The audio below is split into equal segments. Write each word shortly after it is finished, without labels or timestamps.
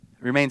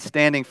Remain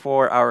standing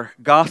for our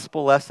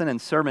gospel lesson and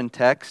sermon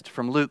text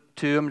from Luke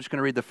 2. I'm just going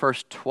to read the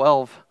first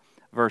 12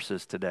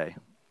 verses today.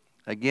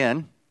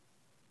 Again,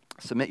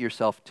 submit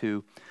yourself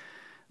to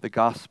the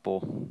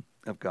gospel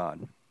of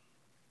God.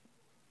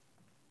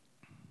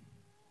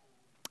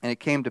 And it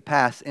came to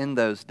pass in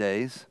those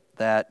days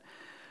that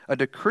a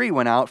decree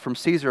went out from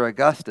Caesar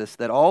Augustus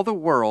that all the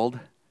world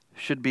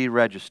should be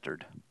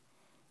registered.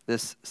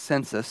 This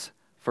census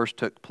first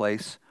took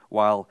place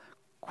while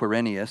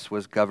Quirinius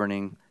was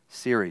governing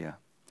Syria.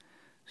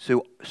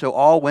 So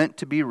all went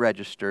to be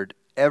registered,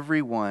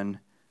 every one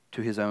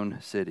to his own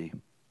city.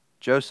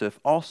 Joseph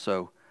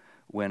also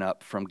went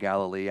up from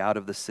Galilee out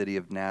of the city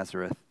of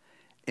Nazareth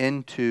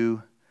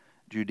into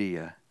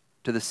Judea,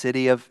 to the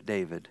city of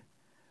David,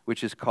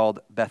 which is called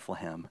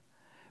Bethlehem,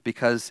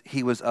 because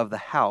he was of the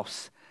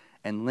house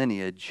and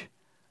lineage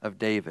of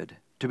David,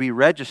 to be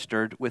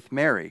registered with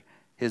Mary,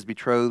 his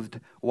betrothed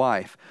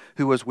wife,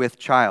 who was with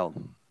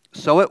child.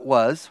 So it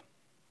was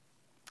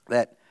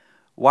that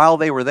while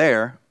they were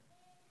there,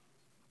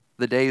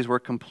 the days were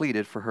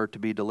completed for her to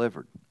be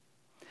delivered.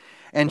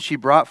 And she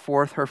brought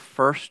forth her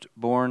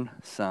firstborn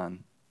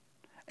son,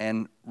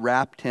 and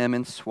wrapped him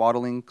in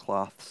swaddling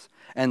cloths,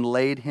 and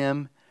laid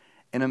him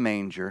in a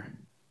manger,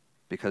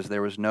 because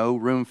there was no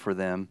room for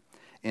them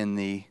in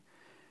the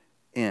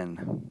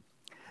inn.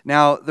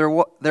 Now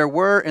there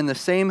were in the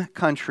same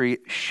country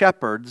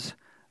shepherds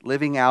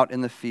living out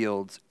in the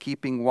fields,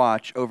 keeping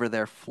watch over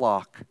their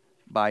flock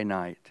by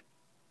night.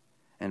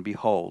 And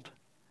behold,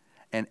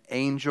 an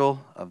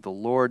angel of the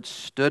Lord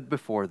stood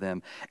before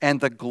them, and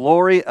the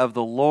glory of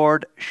the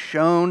Lord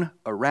shone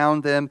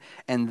around them,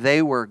 and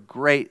they were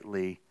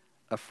greatly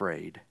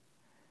afraid.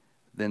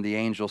 Then the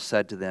angel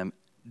said to them,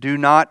 "Do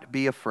not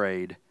be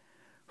afraid,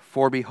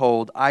 for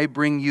behold, I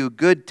bring you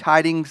good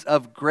tidings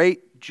of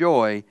great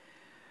joy,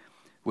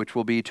 which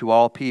will be to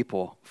all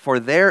people. For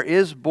there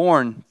is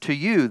born to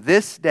you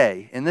this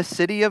day in the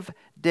city of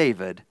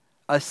David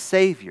a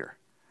Savior,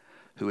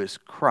 who is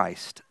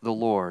Christ the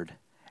Lord.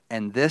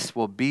 And this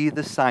will be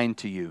the sign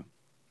to you.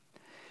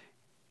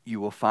 You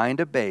will find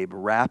a babe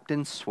wrapped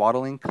in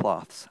swaddling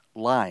cloths,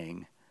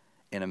 lying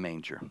in a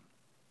manger."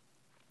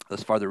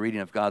 Thus far the reading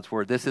of God's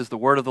word. This is the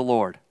word of the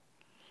Lord.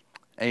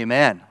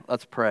 Amen.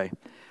 Let's pray.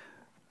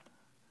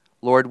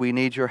 Lord, we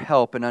need your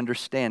help in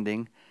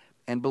understanding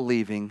and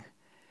believing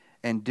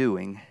and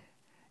doing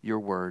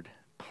your word.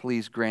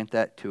 Please grant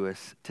that to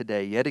us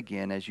today, yet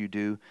again, as you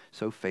do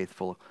so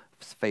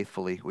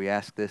faithfully. We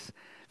ask this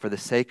for the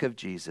sake of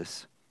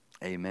Jesus.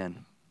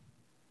 Amen.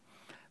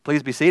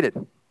 Please be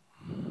seated.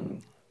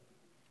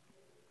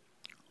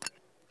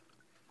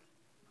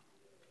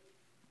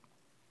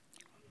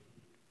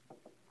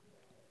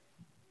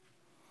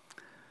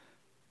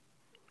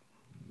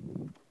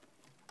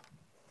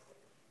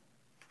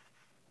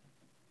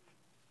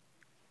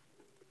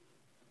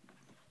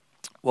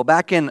 Well,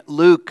 back in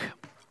Luke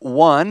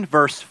 1,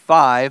 verse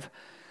 5,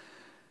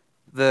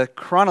 the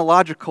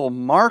chronological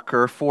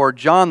marker for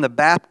John the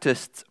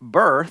Baptist's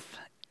birth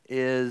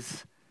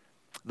is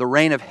the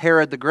reign of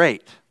Herod the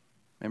Great.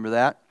 Remember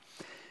that?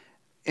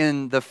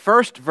 In the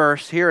first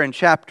verse here in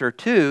chapter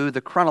 2,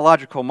 the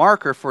chronological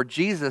marker for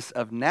Jesus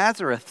of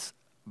Nazareth's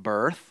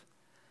birth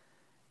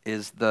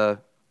is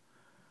the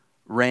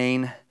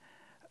reign,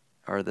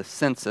 or the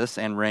census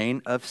and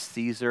reign of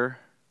Caesar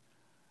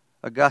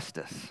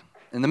Augustus.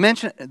 And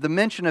the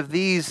mention of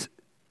these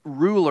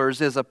rulers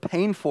is a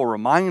painful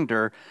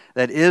reminder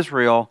that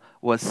Israel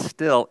was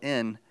still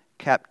in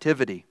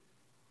captivity.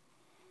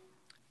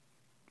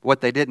 What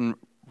they didn't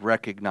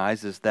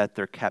recognize is that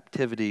their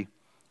captivity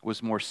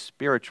was more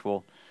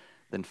spiritual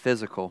than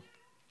physical.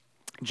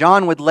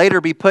 John would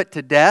later be put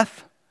to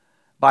death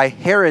by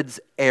Herod's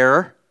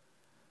heir,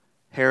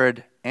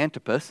 Herod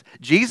Antipas.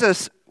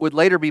 Jesus would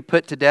later be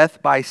put to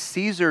death by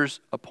Caesar's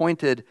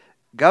appointed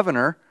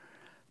governor,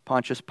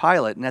 Pontius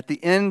Pilate. And at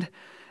the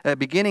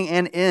beginning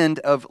and end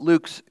of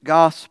Luke's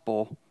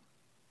gospel,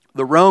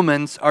 the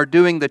Romans are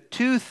doing the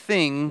two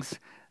things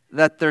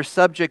that their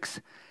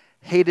subjects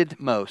hated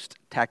most: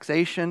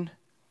 taxation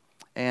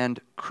and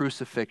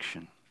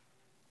crucifixion.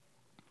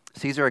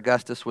 Caesar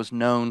Augustus was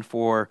known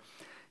for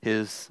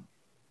his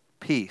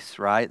peace,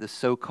 right? The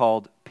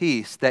so-called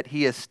peace that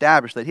he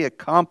established, that he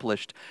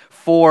accomplished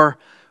for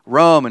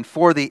Rome and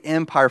for the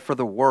empire, for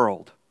the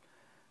world.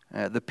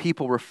 The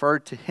people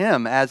referred to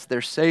him as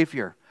their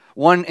Savior.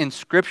 One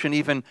inscription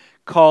even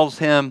calls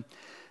him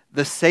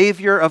the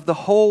Savior of the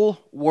whole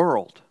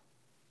world.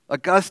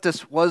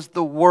 Augustus was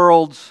the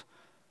world's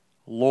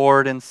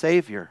Lord and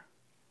Savior.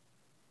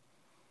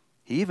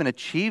 He even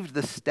achieved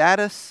the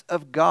status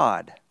of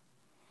God.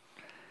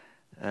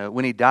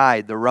 When he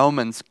died, the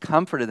Romans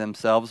comforted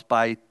themselves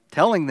by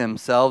telling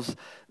themselves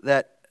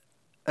that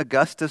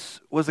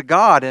Augustus was a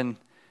god, and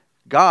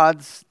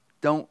gods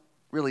don't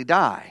really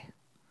die.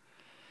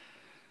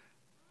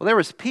 Well, there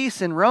was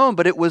peace in Rome,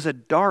 but it was a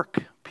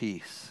dark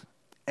peace.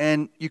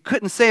 And you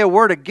couldn't say a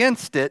word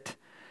against it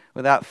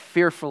without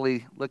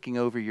fearfully looking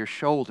over your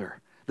shoulder.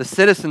 The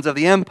citizens of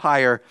the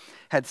empire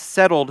had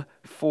settled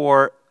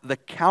for the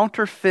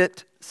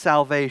counterfeit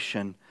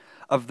salvation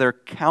of their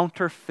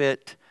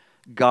counterfeit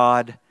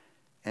God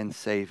and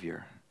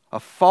Savior. A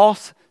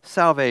false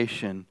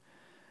salvation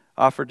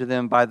offered to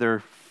them by their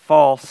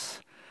false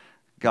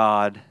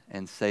God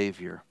and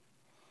Savior,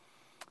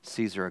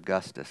 Caesar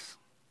Augustus.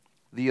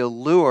 The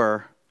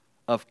allure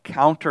of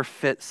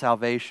counterfeit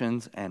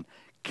salvations and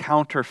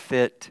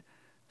counterfeit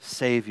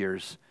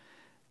saviors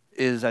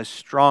is as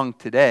strong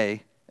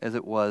today as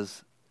it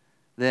was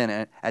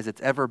then, as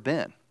it's ever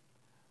been.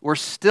 We're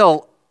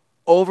still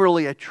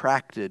overly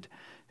attracted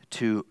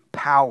to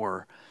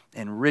power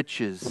and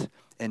riches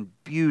and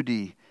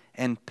beauty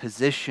and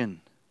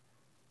position.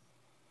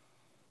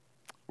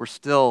 We're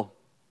still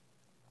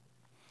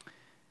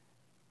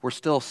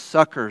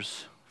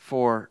suckers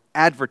for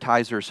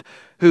advertisers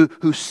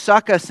who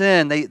suck us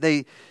in.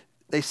 They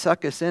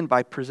suck us in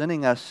by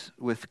presenting us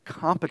with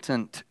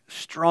competent,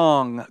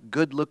 strong,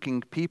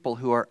 good-looking people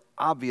who are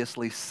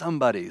obviously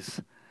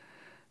somebodies.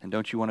 And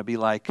don't you want to be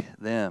like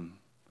them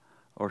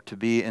or to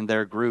be in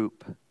their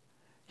group?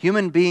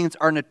 Human beings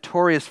are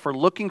notorious for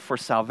looking for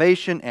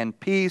salvation and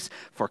peace,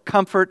 for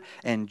comfort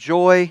and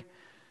joy,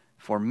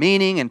 for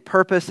meaning and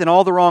purpose in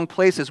all the wrong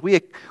places.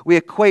 We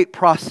equate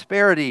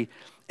prosperity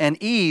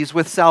and ease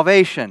with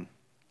salvation.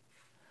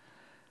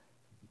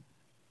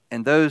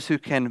 And those who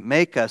can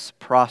make us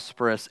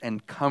prosperous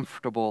and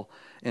comfortable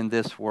in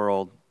this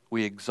world,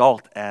 we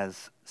exalt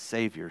as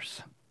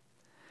saviors.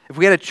 If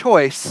we had a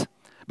choice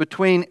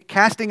between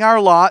casting our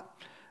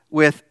lot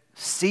with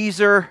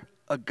Caesar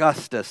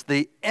Augustus,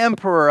 the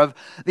emperor of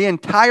the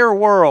entire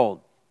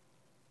world,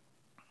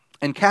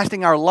 and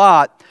casting our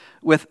lot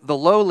with the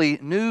lowly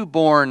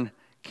newborn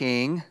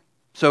king,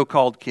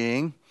 so-called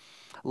king,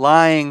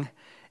 lying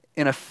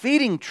in a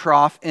feeding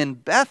trough in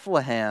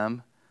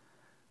Bethlehem,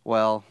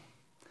 well,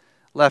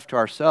 left to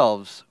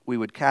ourselves, we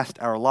would cast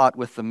our lot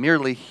with the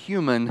merely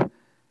human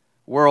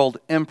world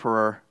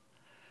emperor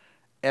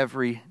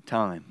every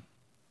time.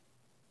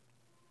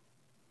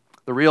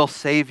 The real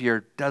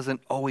Savior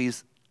doesn't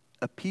always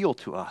appeal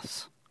to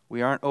us.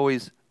 We aren't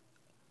always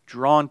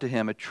drawn to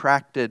Him,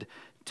 attracted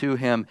to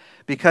Him,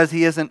 because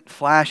He isn't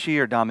flashy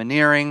or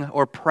domineering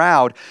or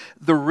proud.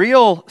 The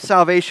real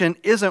salvation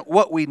isn't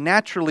what we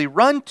naturally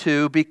run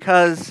to,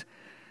 because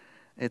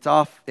it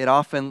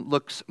often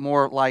looks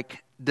more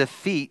like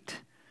defeat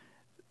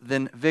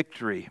than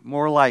victory,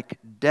 more like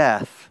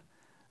death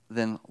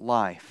than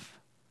life,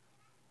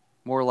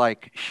 more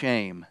like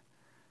shame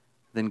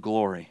than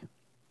glory.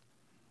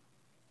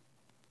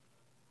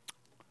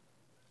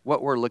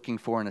 What we're looking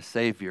for in a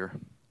Savior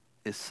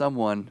is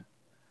someone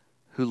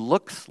who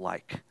looks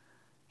like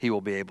He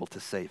will be able to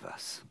save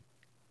us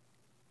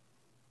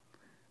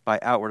by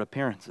outward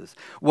appearances.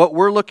 What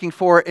we're looking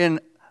for in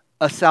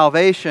a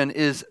salvation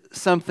is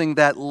something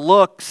that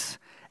looks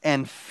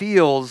and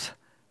feels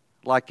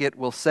like it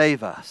will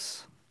save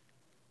us.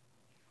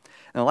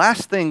 And the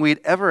last thing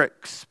we'd ever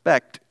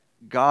expect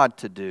God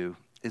to do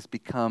is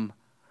become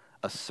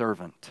a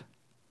servant.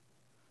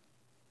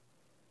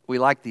 We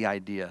like the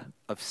idea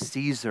of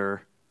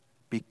Caesar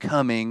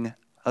becoming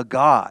a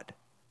god.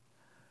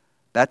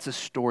 That's a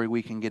story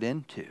we can get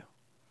into.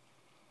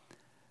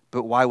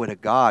 But why would a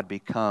god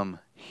become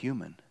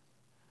human?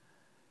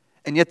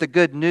 And yet the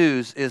good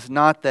news is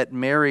not that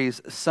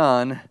Mary's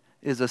son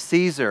is a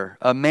Caesar,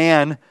 a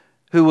man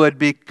who would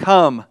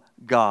become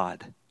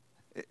God.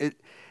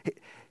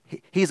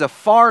 He's a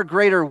far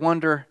greater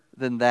wonder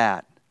than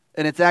that.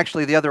 And it's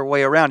actually the other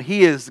way around.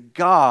 He is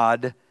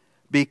God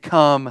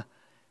become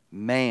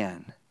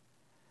man.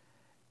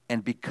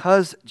 And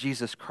because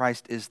Jesus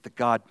Christ is the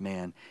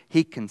God-man,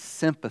 He can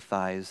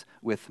sympathize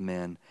with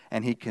men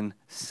and He can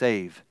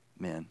save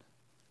men.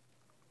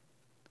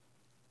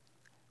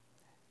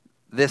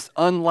 This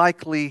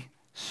unlikely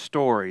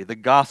story, the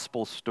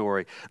gospel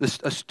story,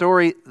 a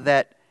story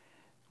that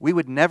we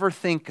would never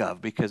think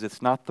of because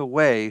it's not the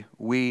way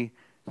we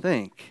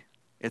think.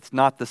 It's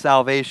not the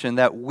salvation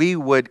that we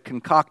would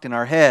concoct in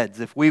our heads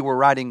if we were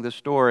writing the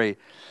story,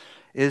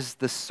 is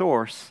the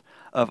source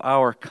of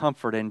our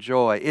comfort and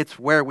joy. It's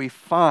where we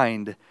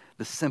find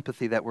the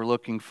sympathy that we're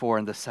looking for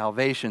and the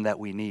salvation that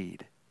we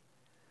need.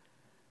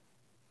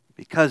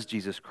 Because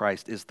Jesus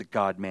Christ is the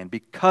God-man,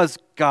 because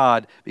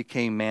God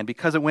became man,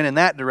 because it went in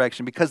that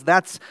direction, because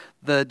that's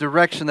the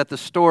direction that the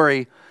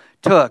story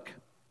took,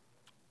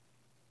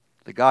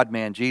 the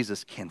God-man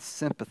Jesus can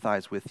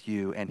sympathize with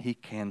you and He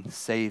can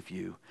save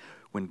you.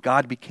 When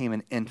God became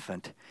an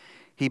infant,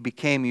 He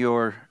became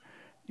your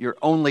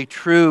only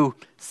true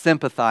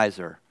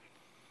sympathizer,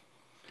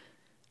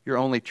 your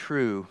only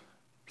true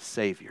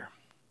Savior.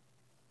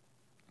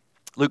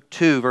 Luke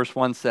 2, verse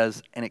 1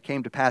 says, "And it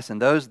came to pass in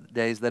those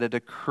days that a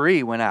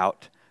decree went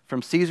out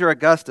from Caesar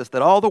Augustus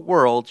that all the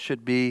world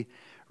should be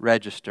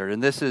registered."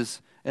 And this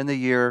is in the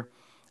year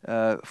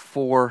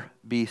 4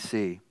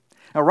 BC.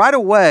 Now, right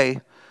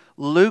away,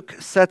 Luke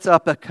sets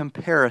up a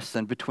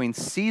comparison between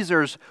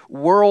Caesar's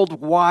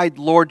worldwide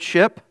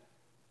lordship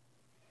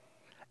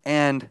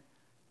and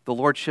the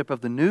lordship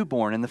of the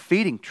newborn in the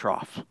feeding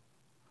trough,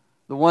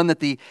 the one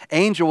that the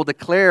angel will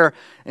declare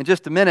in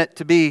just a minute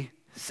to be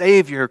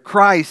Savior,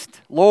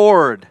 Christ,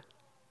 Lord.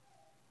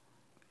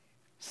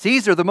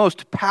 Caesar, the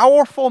most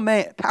powerful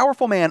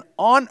man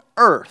on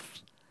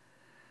earth,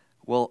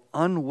 will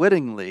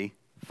unwittingly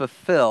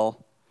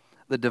fulfill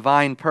the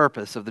divine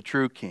purpose of the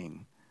true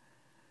king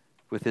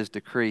with his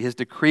decree. His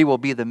decree will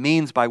be the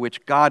means by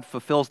which God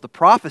fulfills the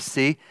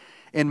prophecy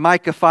in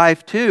Micah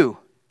 5:2.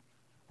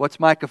 What's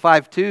Micah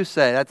 5:2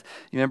 say?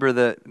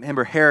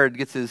 Remember Herod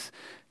gets his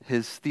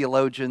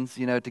theologians,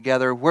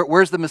 together.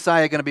 Where's the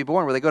Messiah going to be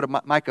born? Well, they go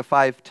to Micah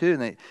 5:2,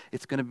 and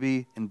it's going to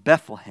be in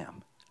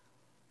Bethlehem.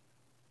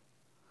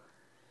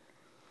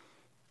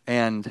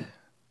 And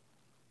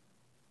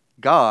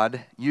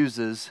God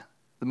uses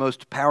the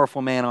most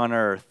powerful man on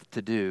earth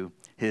to do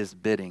his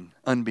bidding,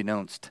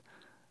 unbeknownst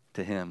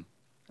to him,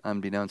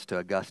 unbeknownst to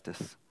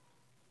Augustus.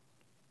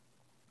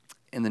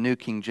 In the New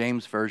King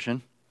James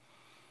Version,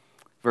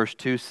 verse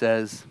 2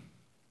 says,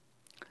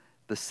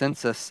 the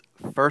census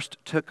first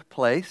took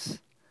place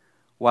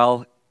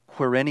while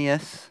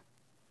Quirinius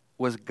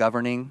was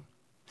governing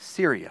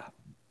Syria.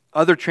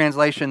 Other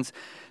translations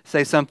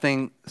say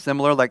something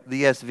similar, like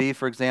the ESV,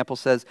 for example,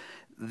 says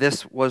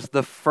this was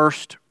the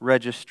first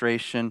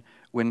registration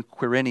when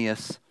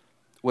Quirinius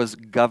was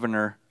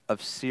governor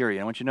of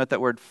Syria. I want you to note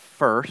that word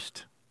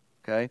first,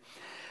 okay?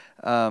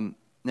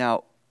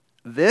 Now,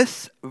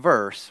 this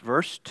verse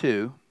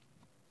 2,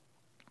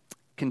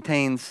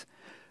 contains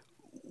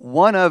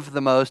one of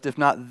the most, if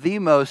not the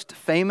most,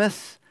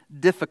 famous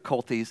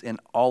difficulties in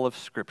all of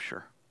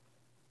Scripture.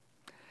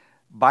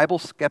 Bible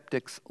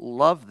skeptics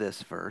love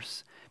this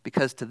verse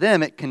because to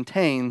them it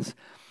contains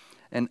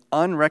an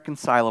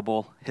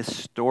unreconcilable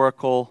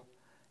historical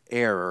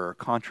error or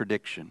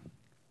contradiction.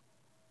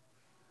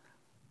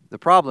 The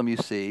problem, you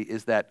see,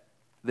 is that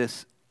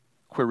this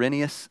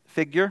Quirinius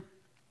figure,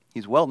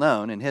 he's well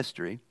known in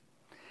history,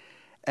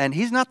 and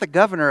he's not the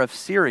governor of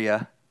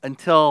Syria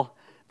until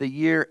the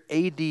year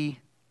AD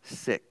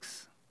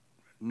 6.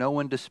 No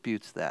one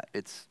disputes that.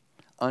 It's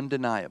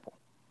undeniable.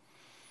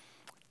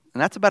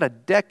 And that's about a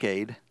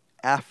decade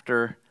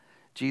after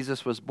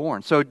Jesus was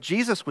born. So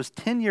Jesus was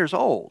 10 years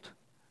old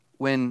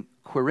when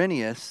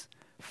Quirinius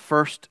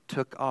first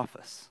took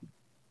office.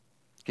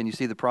 Can you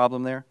see the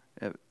problem there?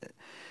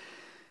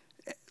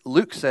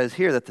 Luke says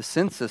here that the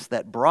census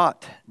that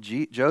brought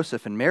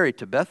Joseph and Mary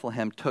to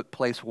Bethlehem took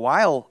place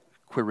while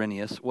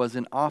Quirinius was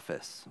in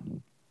office.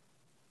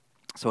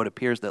 So it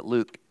appears that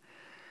Luke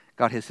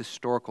got his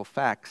historical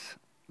facts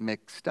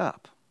mixed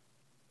up.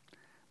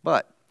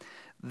 But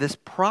this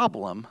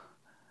problem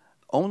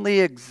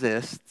only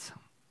exists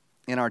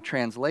in our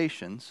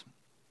translations,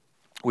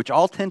 which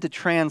all tend to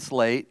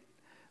translate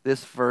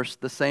this verse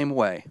the same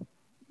way.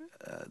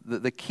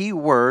 The key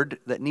word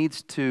that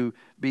needs to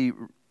be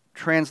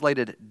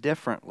translated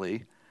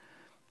differently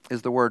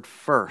is the word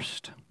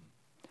first,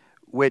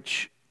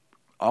 which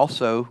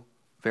also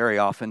very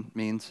often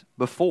means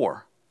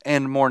before,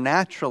 and more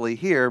naturally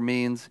here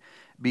means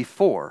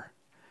before,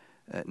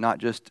 not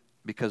just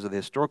because of the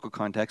historical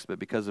context, but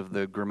because of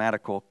the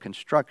grammatical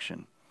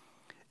construction.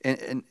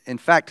 In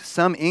fact,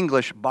 some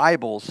English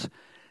Bibles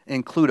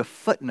include a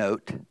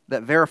footnote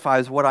that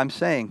verifies what I'm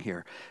saying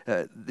here.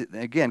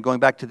 Again, going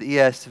back to the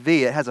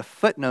ESV, it has a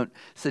footnote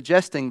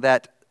suggesting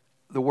that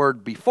the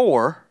word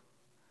before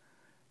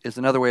is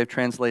another way of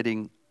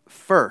translating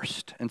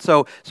first. And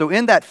so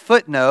in that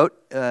footnote,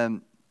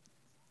 the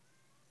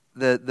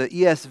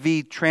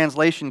ESV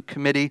Translation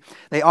Committee,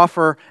 they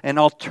offer an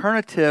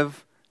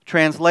alternative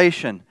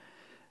translation.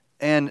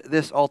 And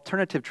this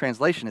alternative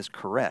translation is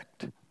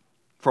correct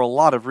for a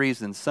lot of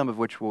reasons, some of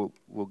which we'll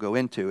go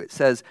into. It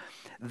says,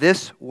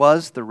 this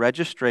was the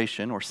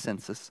registration or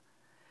census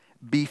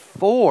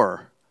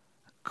before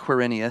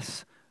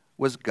Quirinius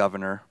was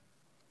governor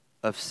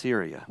of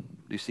Syria.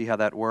 Do you see how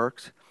that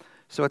works?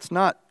 So it's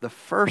not the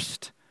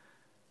first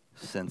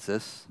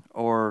census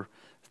or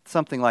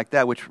something like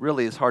that, which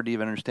really is hard to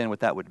even understand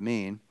what that would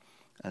mean,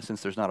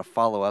 since there's not a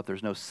follow-up,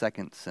 there's no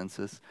second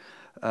census.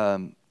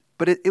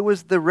 But it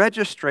was the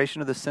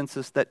registration of the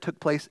census that took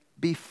place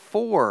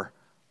before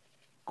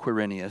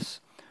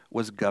Quirinius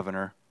was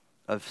governor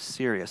of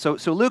Syria. So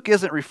Luke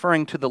isn't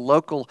referring to the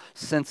local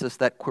census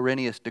that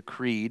Quirinius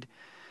decreed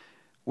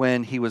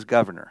when he was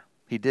governor.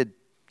 He did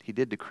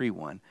decree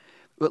one.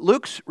 But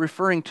Luke's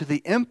referring to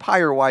the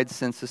empire-wide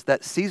census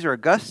that Caesar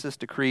Augustus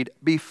decreed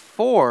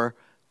before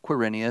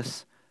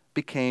Quirinius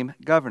became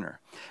governor.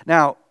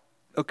 Now,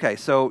 okay,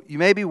 so you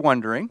may be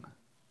wondering,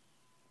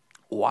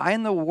 why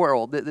in the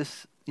world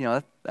this,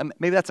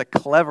 maybe that's a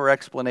clever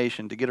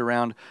explanation to get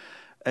around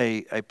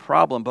a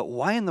problem, but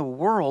why in the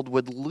world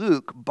would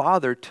Luke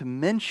bother to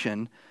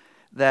mention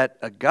that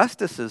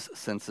Augustus's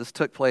census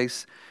took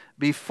place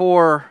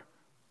before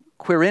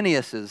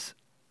Quirinius's,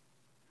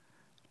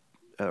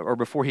 or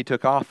before he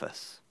took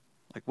office?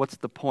 Like, what's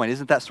the point?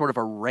 Isn't that sort of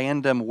a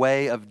random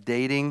way of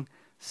dating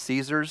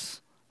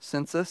Caesar's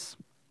census?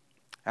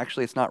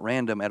 Actually, it's not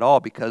random at all,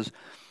 because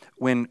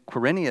when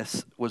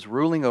Quirinius was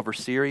ruling over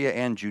Syria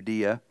and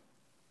Judea,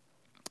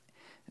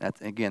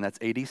 that's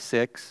AD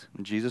 6,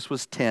 when Jesus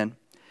was 10,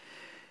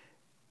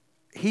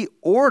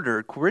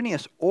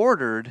 Quirinius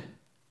ordered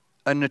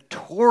a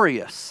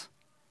notorious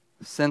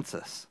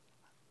census.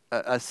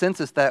 a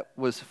census that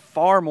was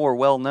far more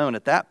well known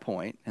at that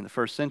point in the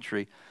first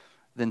century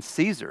than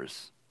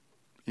Caesar's,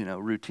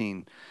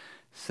 routine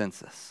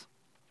census.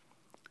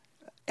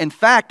 In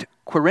fact,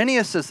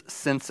 Quirinius's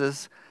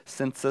census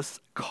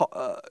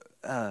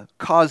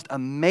caused a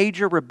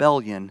major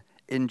rebellion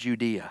in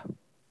Judea.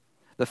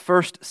 The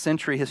first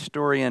century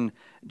historian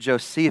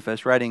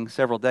Josephus, writing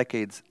several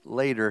decades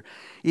later,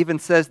 even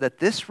says that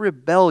this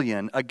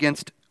rebellion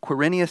against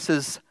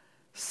Quirinius's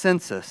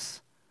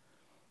census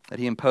that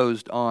he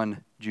imposed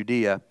on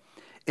Judea,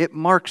 it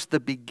marks the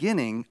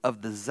beginning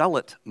of the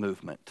Zealot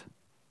movement,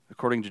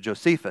 according to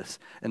Josephus.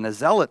 And the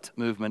Zealot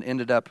movement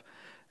ended up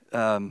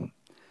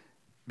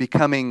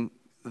becoming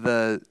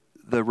the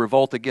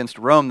revolt against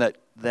Rome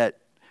that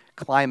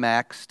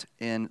climaxed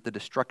in the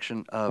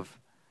destruction of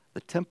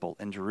the temple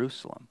in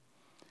Jerusalem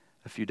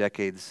a few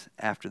decades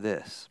after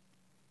this.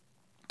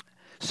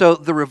 So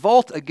the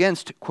revolt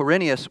against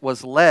Quirinius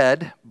was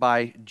led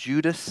by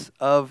Judas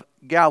of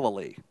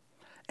Galilee.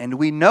 And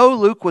we know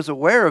Luke was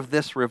aware of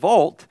this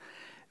revolt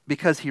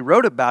because he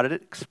wrote about it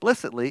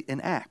explicitly in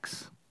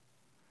Acts.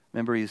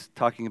 Remember, he's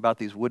talking about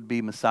these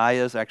would-be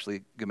messiahs.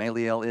 Actually,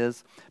 Gamaliel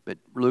is, but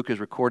Luke is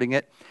recording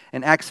it.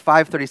 In Acts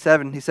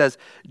 5:37, he says,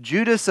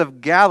 Judas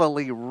of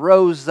Galilee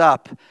rose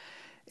up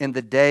in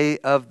the day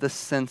of the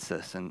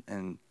census.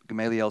 And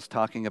Gamaliel's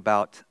talking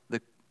about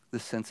the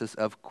census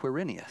of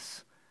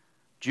Quirinius.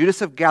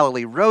 Judas of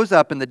Galilee rose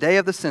up in the day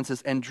of the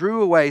census and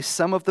drew away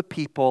some of the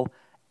people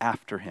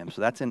after him.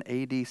 So that's in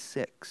AD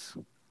 6.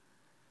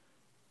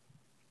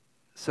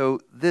 So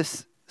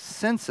this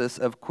census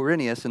of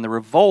Quirinius and the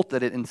revolt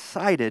that it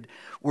incited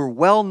were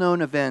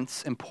well-known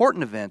events,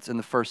 important events in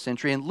the first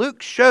century. And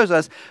Luke shows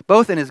us,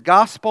 both in his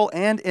gospel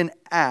and in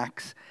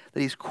Acts,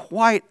 that he's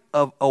quite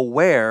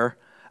aware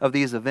of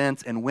these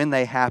events and when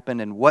they happened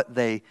and what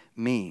they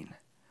mean.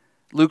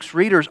 Luke's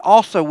readers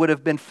also would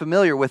have been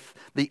familiar with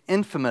the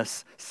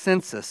infamous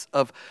census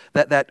of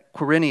that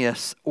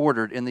Quirinius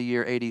ordered in the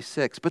year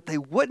 86, but they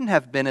wouldn't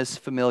have been as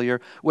familiar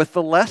with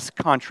the less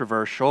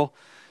controversial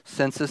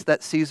census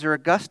that Caesar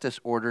Augustus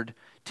ordered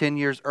 10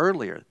 years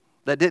earlier.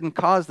 That didn't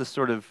cause the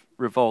sort of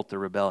revolt or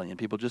rebellion.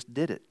 People just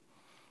did it,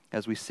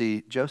 as we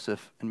see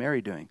Joseph and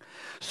Mary doing.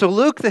 So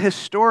Luke, the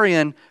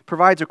historian,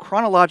 provides a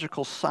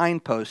chronological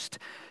signpost.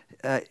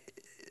 They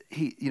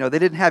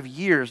didn't have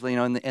years,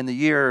 in the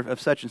year of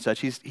such and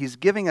such. He's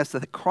giving us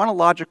the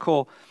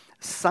chronological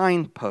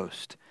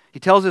signpost. He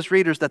tells his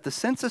readers that the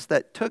census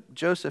that took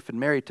Joseph and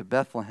Mary to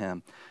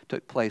Bethlehem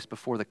took place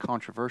before the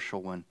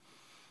controversial one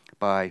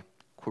by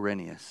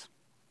Quirinius.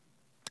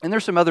 And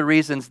there's some other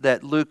reasons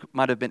that Luke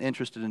might have been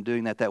interested in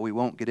doing that we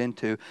won't get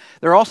into.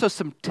 There are also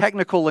some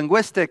technical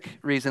linguistic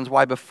reasons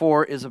why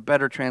before is a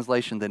better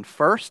translation than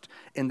first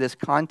in this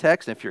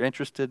context. If you're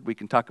interested, we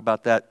can talk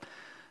about that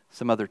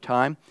some other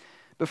time.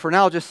 But for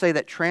now, I'll just say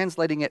that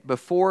translating it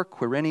before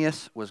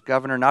Quirinius was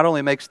governor not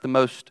only makes the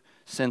most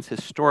sense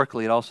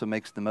historically, it also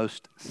makes the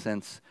most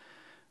sense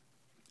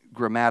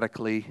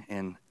grammatically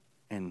and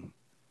in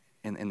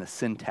the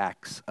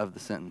syntax of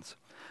the sentence.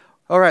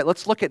 All right,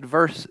 let's look at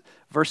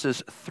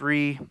verses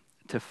 3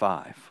 to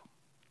 5.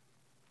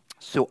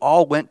 So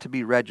all went to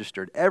be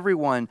registered,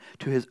 everyone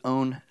to his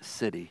own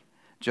city.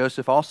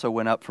 Joseph also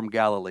went up from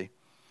Galilee,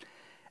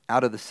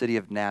 out of the city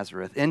of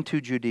Nazareth, into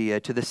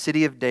Judea, to the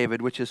city of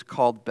David, which is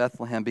called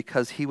Bethlehem,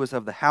 because he was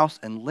of the house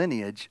and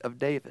lineage of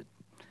David,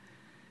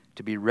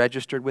 to be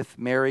registered with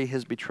Mary,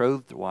 his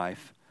betrothed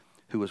wife,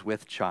 who was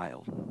with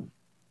child.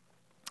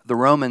 The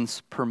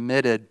Romans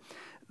permitted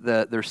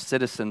their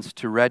citizens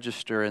to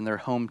register in their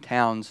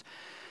hometowns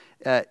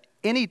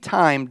any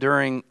time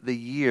during the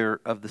year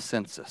of the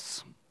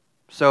census.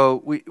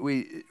 So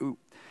we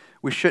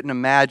shouldn't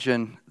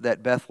imagine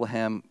that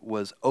Bethlehem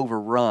was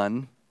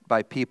overrun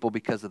by people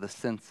because of the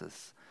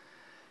census.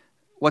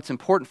 What's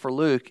important for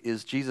Luke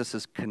is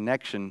Jesus'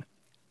 connection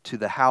to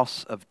the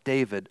house of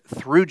David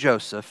through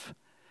Joseph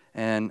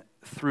and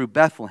through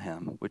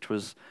Bethlehem, which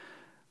was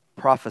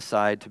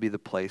prophesied to be the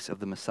place of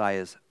the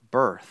Messiah's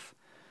birth.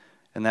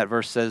 And that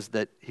verse says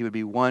that there would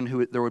be one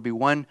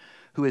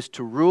who is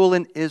to rule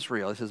in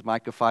Israel. This is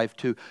Micah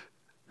 5:2,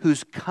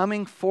 whose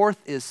coming forth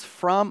is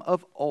from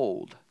of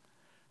old,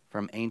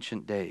 from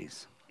ancient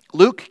days.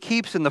 Luke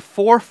keeps in the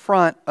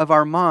forefront of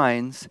our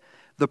minds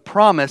the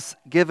promise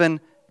given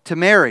to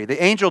Mary.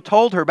 The angel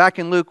told her back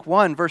in Luke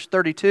 1, verse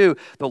 32,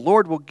 the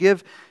Lord will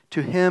give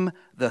to him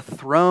the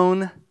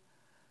throne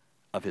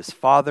of his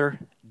father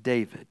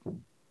David.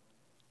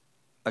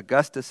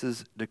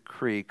 Augustus'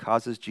 decree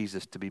causes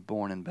Jesus to be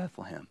born in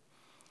Bethlehem.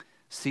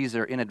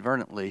 Caesar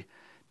inadvertently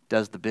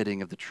does the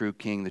bidding of the true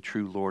king, the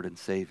true Lord and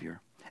Savior.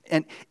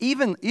 And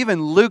even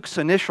Luke's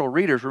initial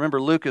readers, remember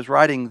Luke is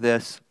writing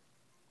this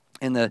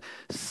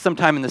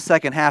sometime in the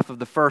second half of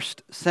the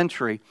first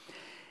century,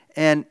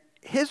 and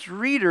his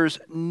readers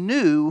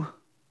knew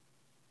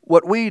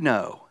what we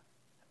know,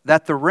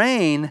 that the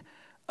reign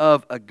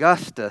of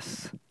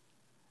Augustus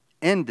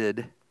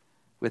ended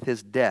with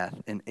his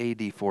death in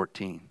AD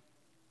 14.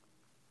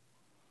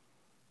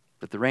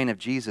 But the reign of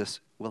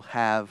Jesus will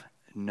have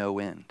no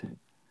end.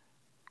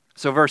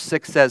 So verse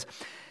 6 says,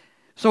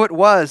 So it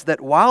was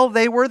that while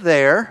they were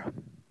there,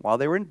 while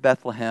they were in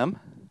Bethlehem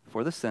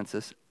for the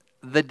census,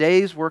 the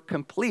days were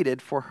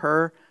completed for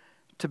her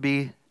to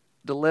be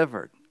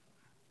delivered.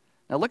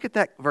 Now look at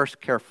that verse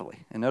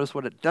carefully and notice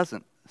what it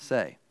doesn't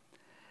say.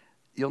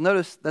 You'll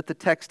notice that the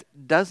text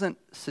doesn't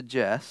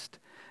suggest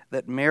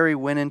that Mary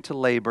went into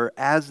labor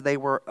as they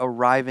were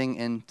arriving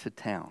into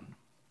town.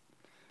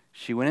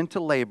 She went into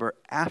labor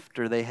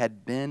after they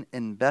had been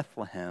in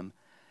Bethlehem,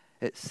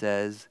 it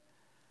says,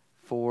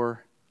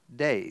 for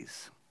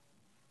days.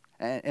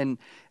 And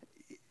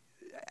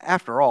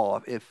after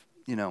all, if,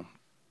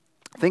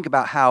 think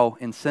about how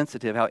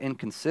insensitive, how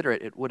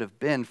inconsiderate it would have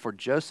been for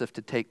Joseph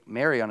to take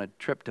Mary on a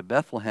trip to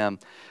Bethlehem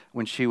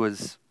when she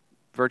was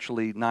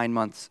virtually 9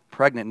 months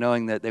pregnant,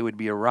 knowing that they would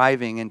be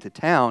arriving into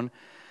town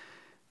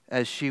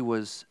as she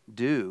was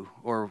due,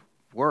 or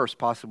worse,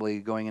 possibly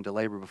going into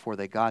labor before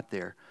they got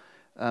there.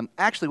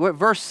 Actually, what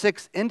verse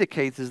 6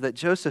 indicates is that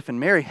Joseph and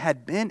Mary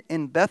had been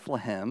in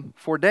Bethlehem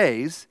for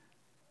days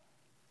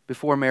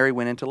before Mary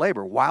went into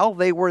labor. While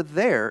they were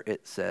there,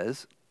 it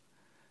says,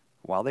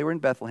 while they were in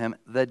Bethlehem,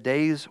 the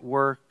days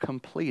were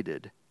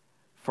completed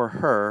for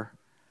her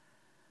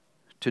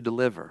to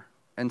deliver.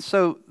 And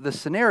so the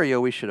scenario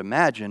we should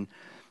imagine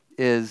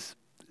is,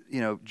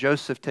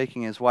 Joseph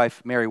taking his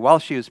wife Mary while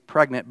she was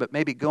pregnant, but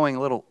maybe going a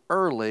little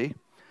early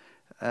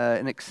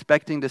and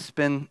expecting to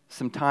spend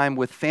some time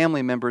with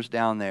family members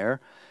down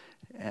there.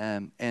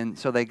 And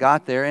so they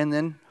got there and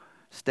then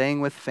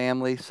staying with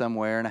family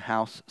somewhere in a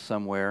house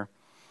somewhere.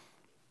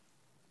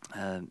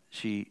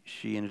 She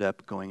ended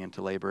up going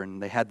into labor, and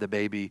they had the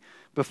baby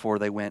before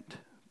they went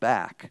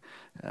back.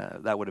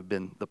 That would have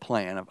been the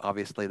plan.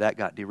 Obviously, that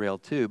got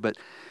derailed too. But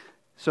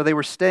so they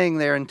were staying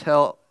there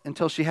until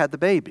she had the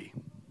baby.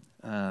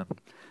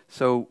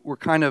 So we're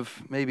kind of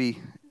maybe,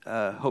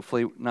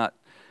 hopefully, not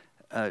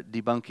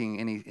debunking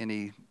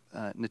any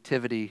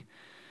nativity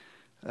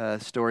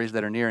stories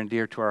that are near and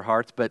dear to our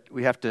hearts. But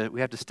we have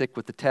to stick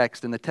with the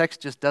text, and the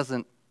text just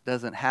doesn't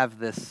have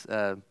this.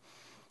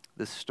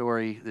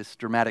 This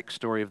dramatic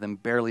story of them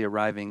barely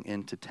arriving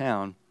into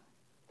town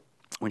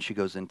when she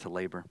goes into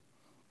labor.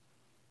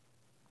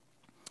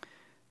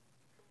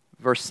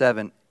 Verse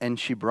 7, and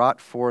she brought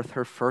forth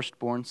her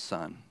firstborn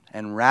son,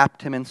 and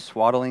wrapped him in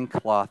swaddling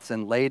cloths,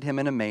 and laid him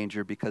in a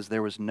manger, because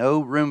there was no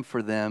room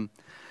for them.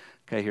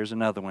 Okay, here's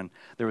another one.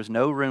 There was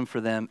no room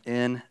for them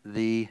in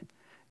the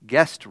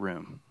guest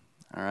room.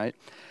 All right.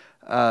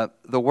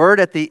 The word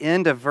at the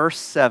end of verse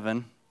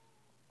 7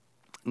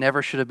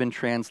 never should have been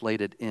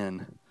translated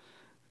in.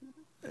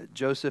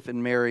 Joseph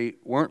and Mary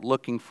weren't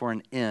looking for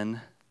an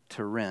inn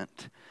to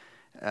rent.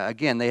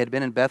 Again, they had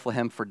been in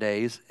Bethlehem for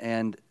days,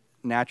 and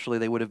naturally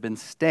they would have been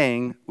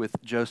staying with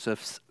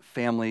Joseph's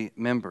family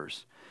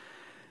members.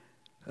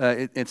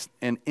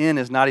 An inn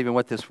is not even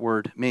what this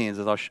word means,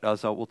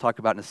 as we'll talk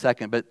about in a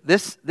second. But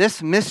this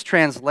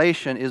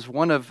mistranslation is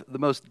one of the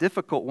most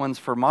difficult ones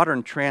for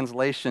modern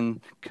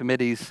translation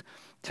committees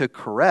to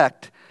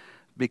correct,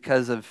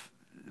 because of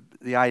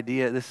the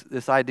idea,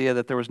 this idea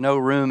that there was no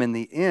room in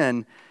the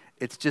inn.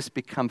 It's just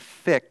become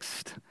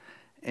fixed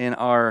in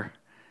our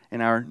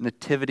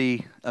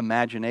nativity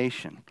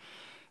imagination.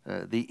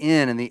 The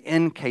inn and the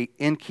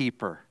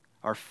innkeeper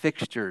are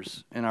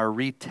fixtures in our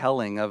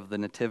retelling of the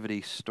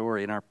nativity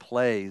story, in our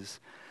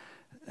plays,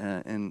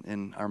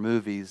 in our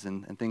movies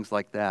and things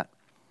like that,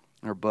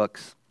 in our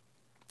books.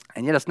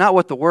 And yet it's not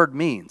what the word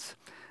means.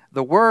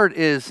 The word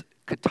is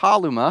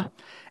kataluma,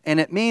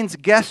 and it means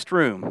guest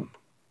room.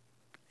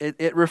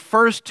 It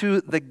refers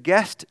to the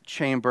guest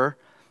chamber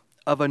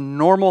of a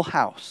normal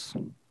house.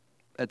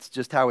 That's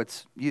just how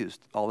it's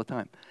used all the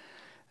time.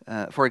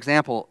 For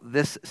example,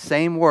 this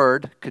same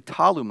word,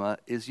 kataluma,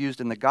 is used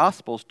in the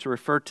Gospels to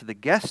refer to the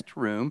guest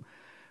room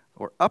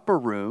or upper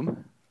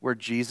room where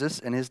Jesus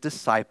and his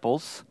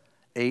disciples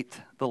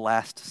ate the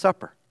Last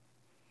Supper.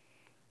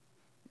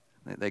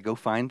 They go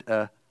find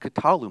a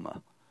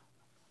kataluma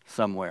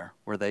somewhere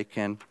where they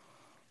can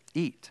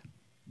eat.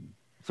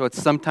 So it's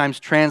sometimes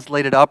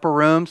translated upper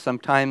room,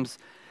 sometimes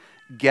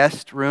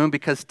guest room,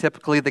 because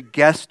typically the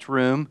guest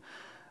room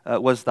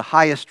was the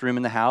highest room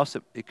in the house.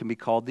 It can be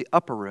called the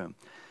upper room.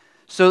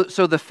 So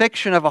the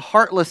fiction of a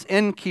heartless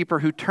innkeeper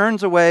who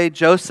turns away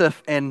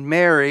Joseph and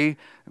Mary,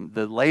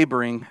 the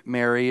laboring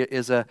Mary,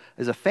 is a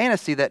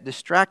fantasy that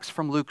distracts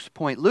from Luke's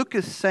point. Luke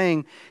is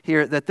saying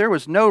here that there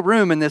was no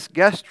room in this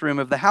guest room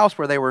of the house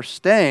where they were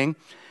staying.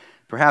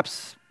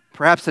 Perhaps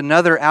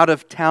another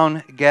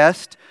out-of-town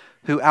guest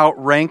who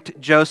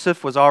outranked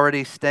Joseph was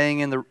already staying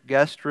in the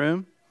guest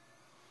room.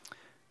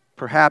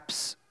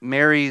 Perhaps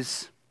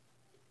Mary's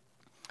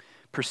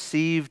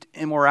perceived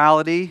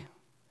immorality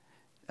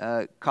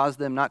caused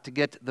them not to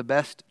get the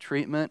best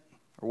treatment,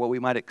 or what we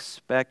might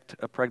expect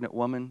a pregnant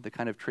woman, the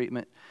kind of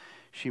treatment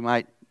she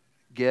might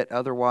get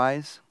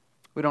otherwise.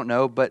 We don't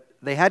know, but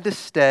they had to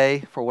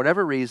stay, for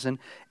whatever reason,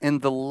 in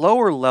the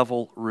lower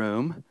level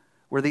room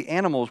where the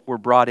animals were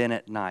brought in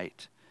at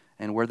night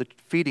and where the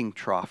feeding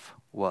trough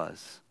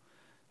was.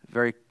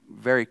 Very,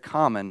 very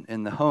common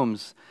in the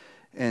homes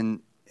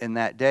in in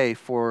that day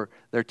for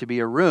there to be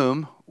a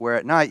room where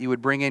at night you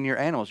would bring in your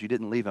animals. You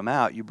didn't leave them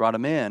out. You brought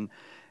them in,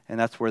 and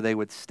that's where they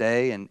would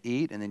stay and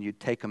eat, and then you'd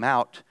take them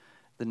out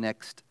the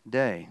next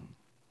day.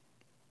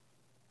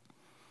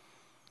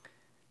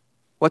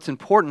 What's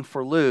important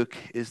for Luke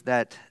is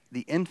that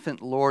the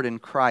infant Lord in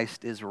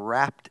Christ is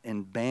wrapped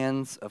in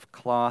bands of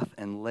cloth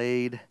and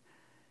laid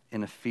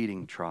in a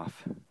feeding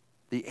trough.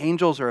 The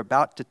angels are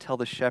about to tell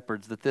the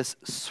shepherds that this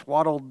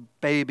swaddled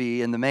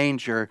baby in the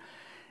manger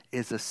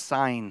is a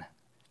sign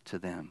to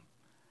them.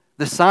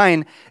 The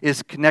sign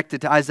is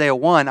connected to Isaiah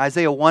 1.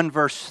 Isaiah 1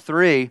 verse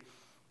 3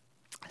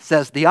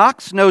 says, "The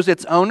ox knows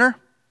its owner,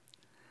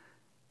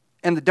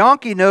 and the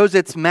donkey knows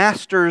its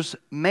master's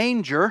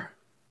manger."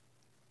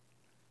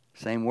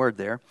 Same word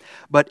there.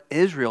 "But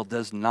Israel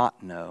does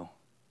not know.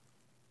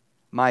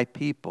 My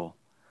people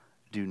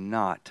do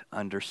not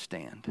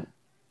understand."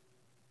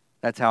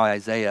 That's how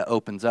Isaiah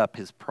opens up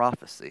his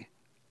prophecy.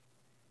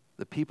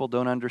 The people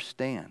don't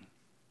understand.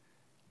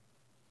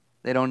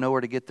 They don't know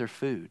where to get their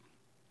food.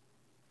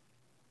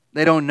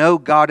 They don't know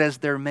God as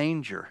their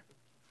manger,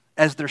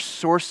 as their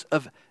source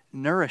of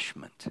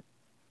nourishment.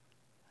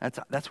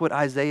 That's what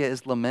Isaiah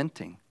is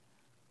lamenting.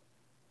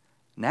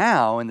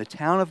 Now, in the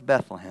town of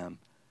Bethlehem,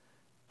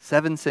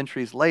 7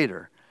 centuries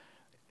later,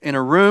 in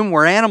a room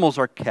where animals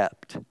are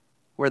kept,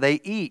 where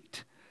they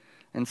eat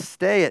and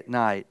stay at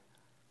night,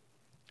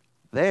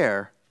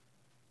 there,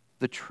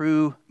 the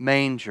true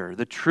manger,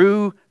 the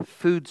true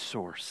food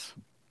source,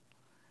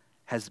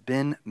 has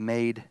been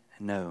made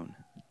known.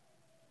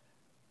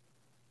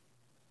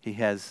 He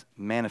has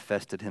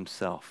manifested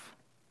himself.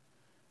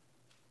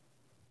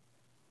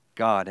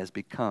 God has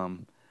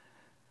become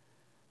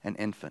an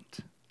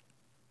infant.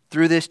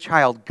 Through this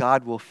child,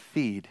 God will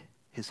feed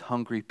his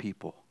hungry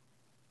people.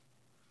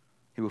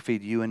 He will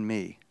feed you and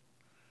me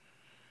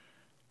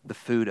the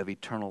food of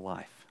eternal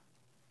life.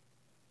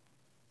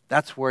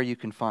 That's where you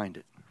can find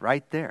it,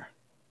 right there.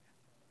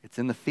 It's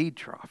in the feed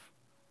trough,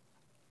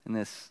 in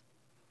this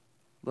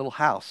little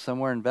house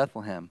somewhere in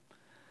Bethlehem,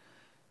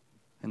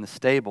 in the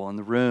stable, in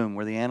the room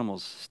where the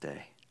animals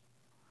stay,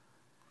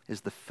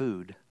 is the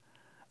food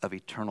of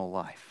eternal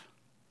life.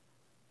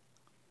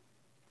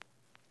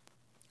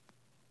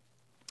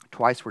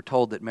 Twice we're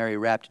told that Mary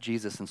wrapped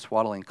Jesus in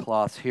swaddling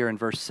cloths, here in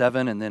verse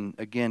 7 and then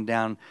again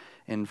down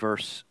in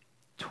verse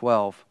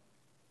 12.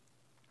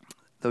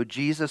 Though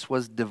Jesus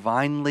was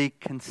divinely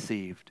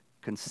conceived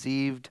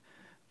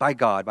by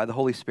God, by the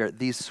Holy Spirit,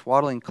 these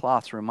swaddling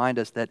cloths remind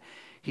us that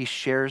he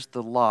shares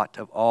the lot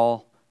of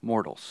all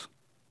mortals.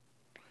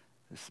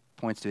 This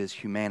points to his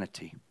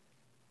humanity.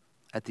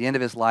 At the end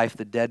of his life,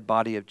 the dead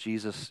body of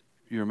Jesus,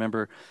 you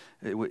remember,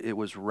 it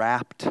was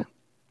wrapped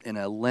in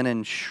a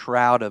linen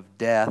shroud of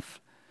death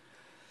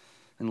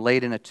and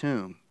laid in a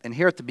tomb. And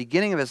here at the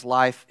beginning of his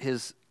life,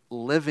 his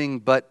living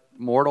but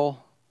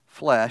mortal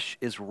flesh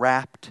is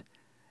wrapped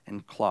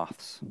in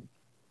cloths.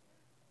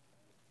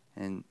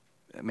 And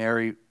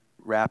Mary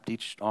wrapped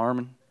each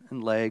arm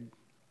and leg,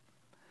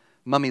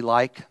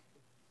 mummy-like,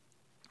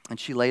 and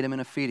she laid him in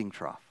a feeding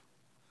trough,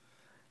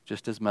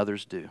 just as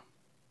mothers do.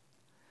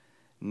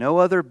 No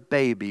other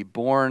baby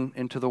born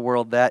into the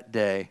world that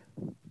day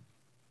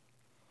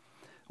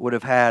would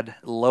have had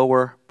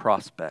lower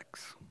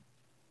prospects.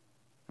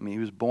 I mean, he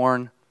was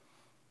born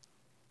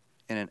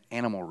in an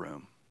animal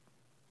room.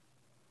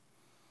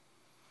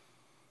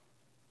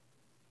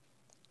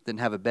 Didn't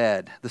have a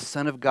bed. The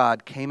Son of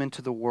God came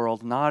into the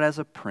world not as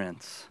a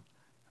prince,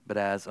 but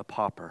as a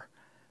pauper.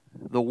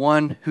 The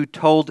one who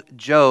told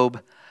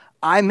Job,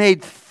 "I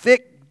made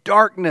thick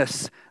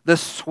darkness the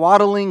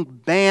swaddling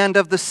band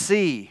of the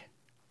sea,"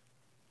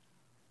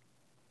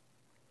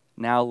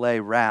 now lay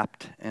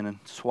wrapped in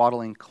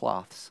swaddling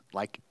cloths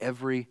like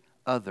every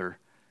other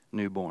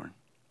newborn.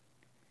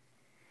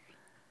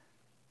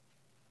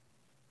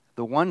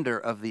 The wonder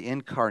of the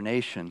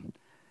incarnation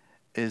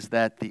is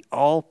that the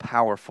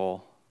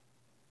all-powerful,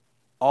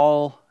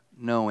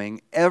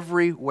 all-knowing,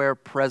 everywhere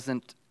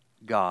present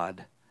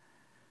God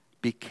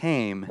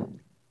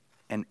became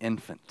an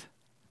infant.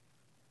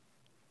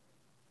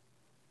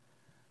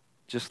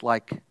 Just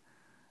like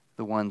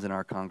the ones in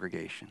our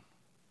congregation.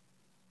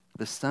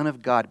 The Son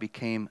of God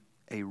became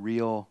a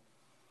real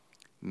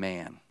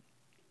man.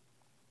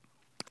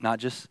 Not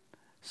just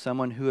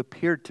someone who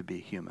appeared to be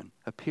human,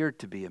 appeared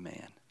to be a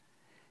man.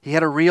 He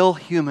had a real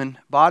human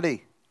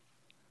body,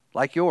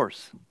 like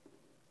yours.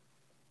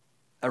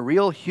 A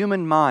real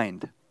human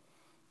mind,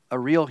 a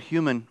real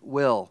human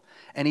will.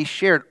 And he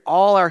shared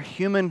all our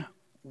human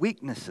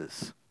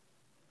weaknesses,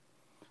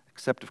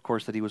 except, of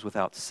course, that he was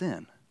without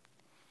sin.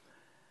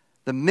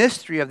 The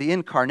mystery of the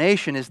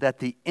incarnation is that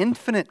the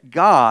infinite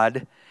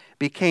God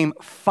became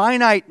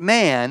finite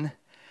man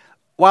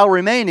while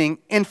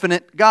remaining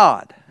infinite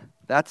God.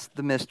 That's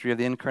the mystery of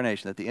the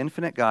incarnation, that the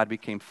infinite God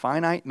became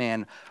finite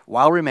man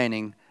while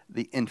remaining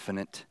the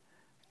infinite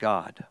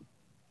God.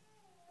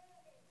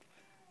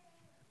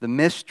 The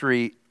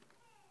mystery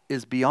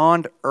is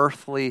beyond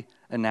earthly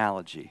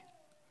analogy.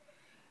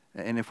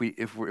 And if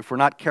we're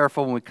not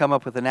careful when we come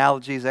up with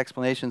analogies,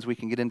 explanations, we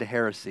can get into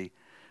heresy.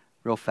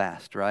 real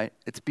fast, right?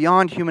 It's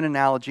beyond human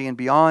analogy and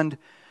beyond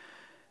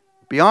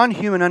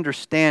human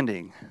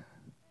understanding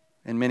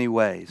in many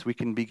ways. We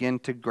can begin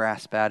to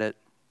grasp at it.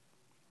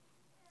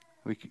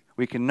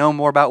 We can know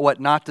more about what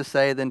not to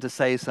say than to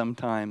say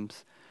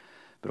sometimes.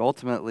 But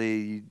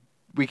ultimately,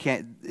 we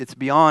can't. It's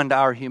beyond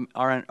our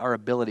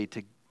ability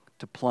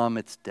to plumb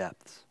its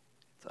depths.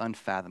 It's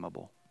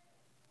unfathomable.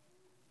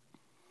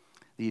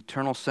 The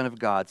eternal Son of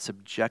God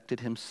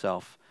subjected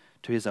himself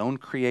to his own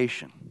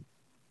creation.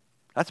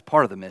 That's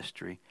part of the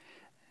mystery,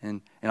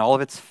 and all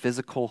of its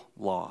physical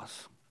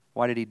laws.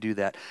 Why did he do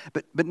that?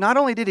 But not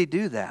only did he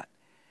do that,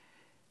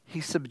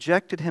 he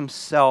subjected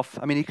himself.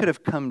 I mean, he could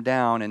have come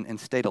down and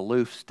stayed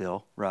aloof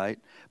still, right?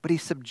 But he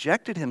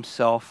subjected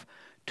himself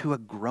to a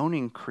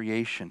groaning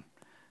creation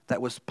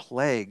that was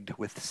plagued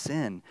with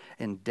sin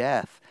and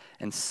death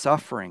and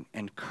suffering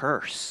and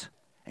curse.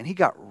 And he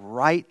got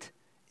right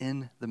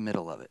in the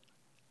middle of it.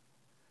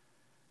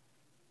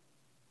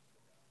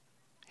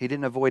 He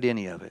didn't avoid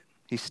any of it.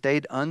 He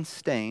stayed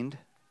unstained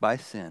by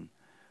sin,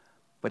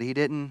 but he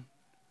didn't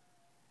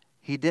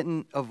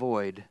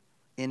avoid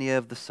any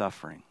of the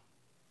suffering.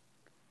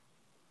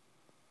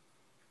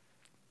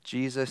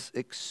 Jesus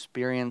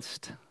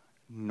experienced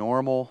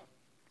normal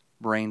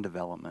brain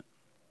development.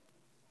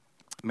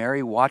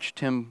 Mary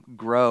watched him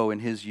grow in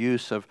his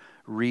use of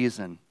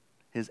reason,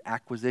 his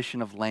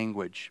acquisition of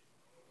language.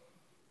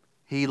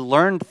 He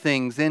learned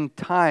things in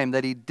time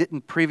that he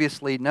didn't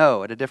previously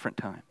know at a different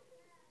time.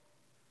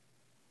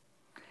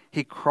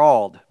 He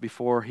crawled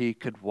before he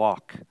could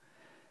walk.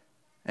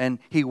 And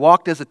he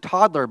walked as a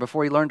toddler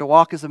before he learned to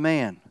walk as a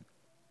man.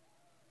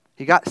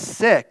 He got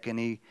sick and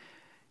he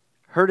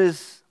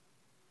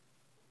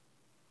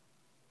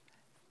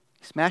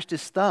smashed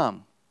his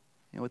thumb,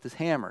 with his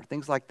hammer,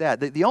 things like that.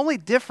 The only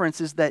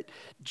difference is that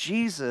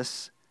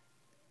Jesus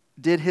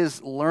did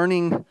his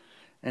learning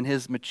and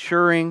his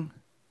maturing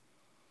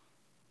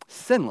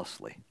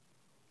sinlessly.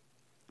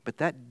 But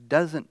that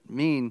doesn't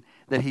mean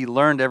that he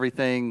learned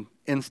everything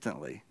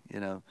instantly,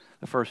 the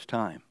first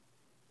time.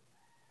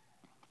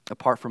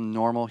 Apart from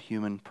normal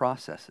human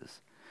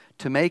processes.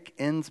 To make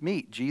ends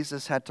meet,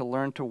 Jesus had to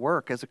learn to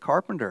work as a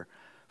carpenter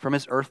from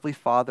his earthly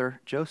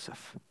father,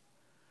 Joseph.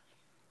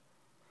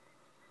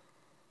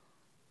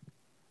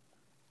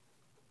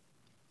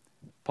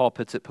 Paul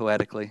puts it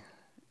poetically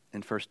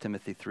in 1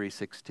 Timothy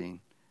 3:16.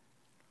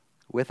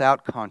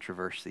 Without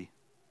controversy,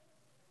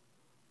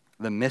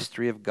 the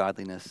mystery of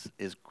godliness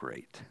is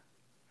great.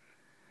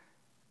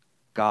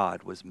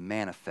 God was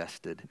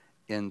manifested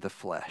in the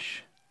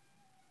flesh,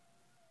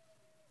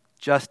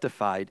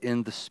 justified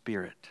in the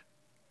Spirit,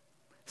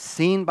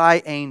 seen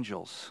by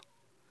angels,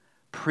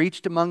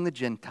 preached among the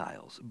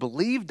Gentiles,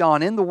 believed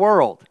on in the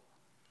world,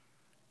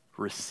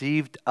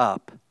 received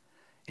up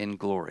in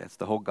glory. That's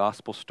the whole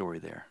gospel story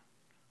there.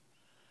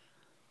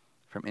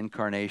 From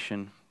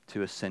incarnation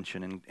to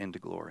ascension and into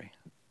glory.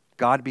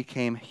 God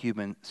became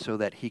human so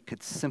that he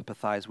could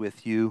sympathize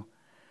with you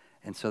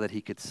and so that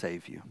he could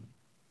save you.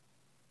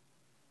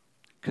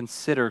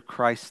 Consider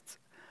Christ's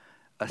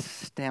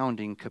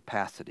astounding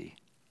capacity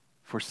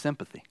for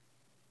sympathy.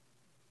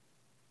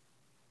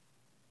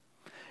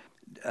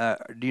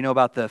 Do you know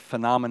about the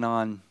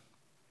phenomenon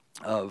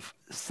of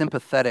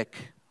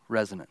sympathetic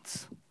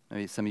resonance?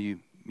 Maybe some of you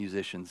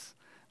musicians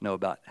know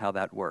about how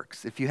that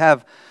works. If you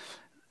have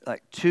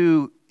like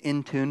two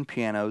in-tune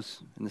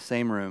pianos in the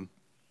same room,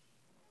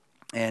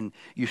 and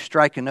you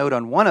strike a note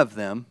on one of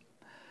them,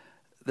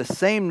 the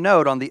same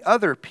note on the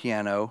other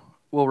piano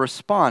will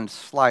respond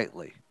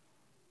slightly.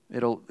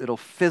 It'll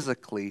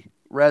physically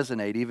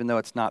resonate even though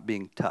it's not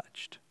being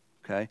touched.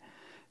 Okay,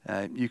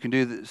 you can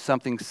do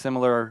something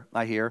similar,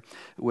 I hear,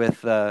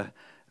 with a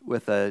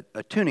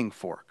tuning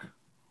fork,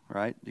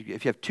 right?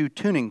 If you have two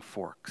tuning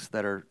forks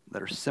that are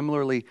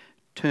similarly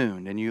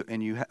tuned, and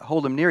you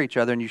hold them near each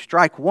other, and you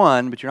strike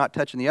one, but you're not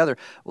touching the other,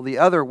 well, the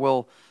other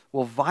will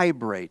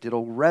vibrate.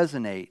 It'll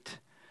resonate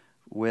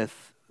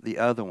with the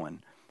other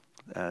one.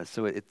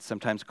 So it's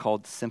sometimes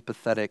called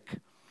sympathetic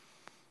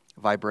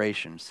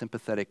vibration,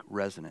 sympathetic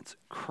resonance.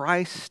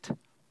 Christ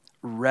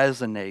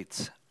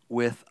resonates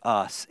with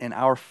us in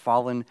our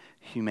fallen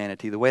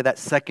humanity. The way that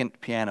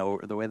second piano,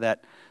 or the way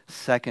that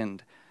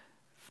second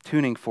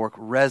tuning fork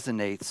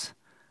resonates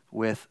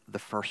with the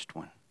first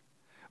one.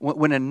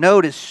 When a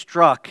note is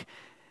struck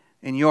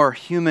in your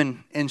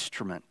human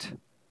instrument,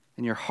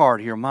 in your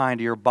heart, your mind,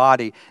 your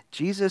body,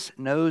 Jesus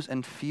knows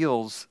and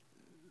feels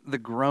the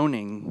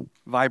groaning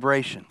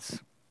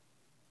vibrations.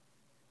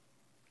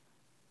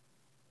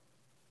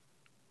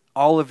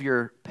 All of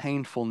your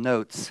painful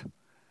notes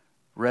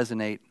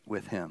resonate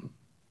with him.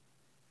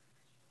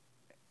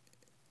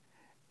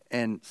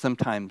 And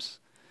sometimes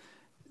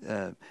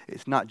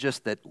it's not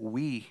just that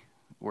we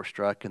were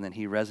struck and then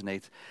he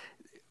resonates.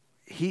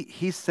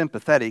 He's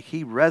sympathetic.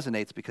 He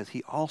resonates because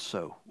he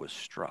also was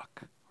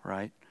struck,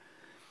 right?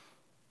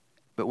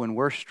 But when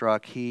we're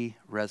struck, he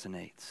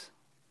resonates.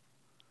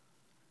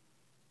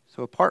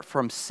 So apart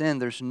from sin,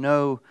 there's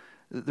no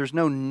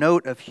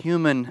note of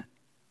human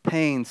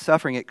pain,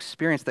 suffering,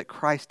 experience that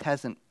Christ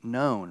hasn't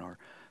known or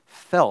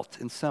felt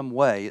in some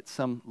way, at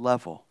some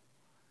level,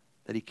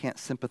 that he can't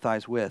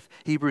sympathize with.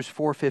 Hebrews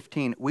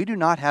 4:15, we do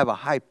not have a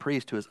high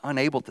priest who is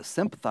unable to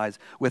sympathize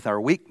with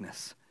our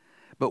weakness,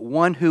 but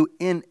one who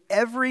in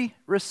every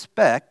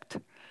respect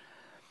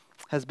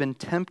has been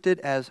tempted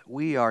as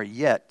we are,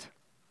 yet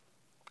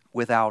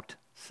without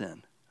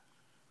sin.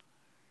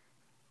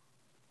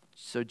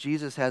 So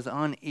Jesus has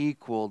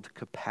unequaled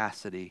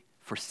capacity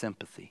for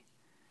sympathy.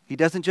 He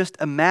doesn't just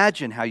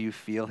imagine how you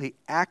feel, he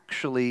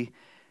actually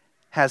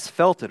has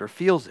felt it or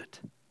feels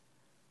it.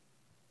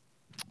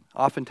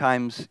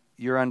 Oftentimes,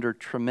 you're under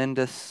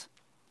tremendous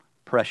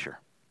pressure.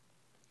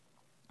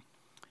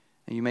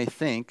 And you may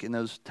think in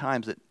those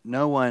times that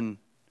no one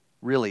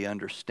really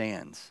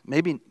understands.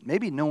 Maybe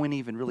no one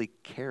even really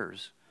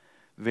cares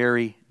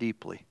very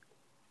deeply.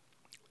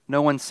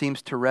 No one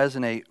seems to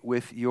resonate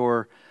with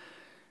your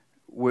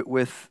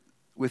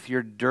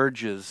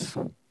dirges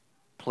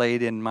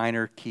played in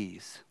minor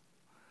keys.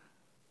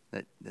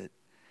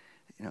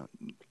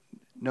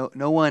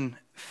 No one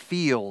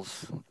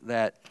feels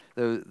that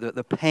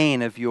the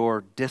pain of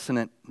your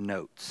dissonant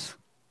notes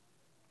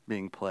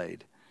being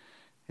played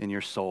in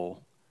your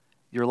soul.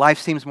 Your life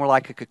seems more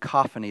like a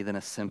cacophony than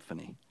a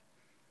symphony.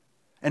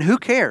 And who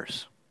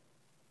cares?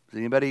 Is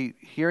anybody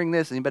hearing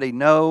this? Anybody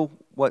know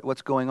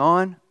what's going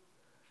on?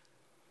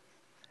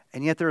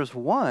 And yet there is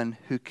one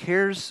who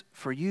cares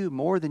for you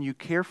more than you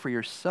care for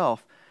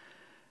yourself,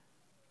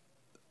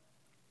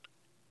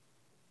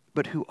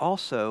 but who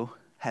also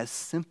has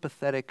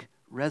sympathetic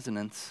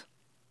resonance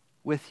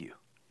with you.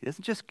 He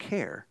doesn't just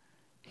care,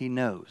 he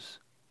knows.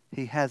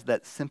 He has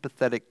that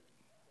sympathetic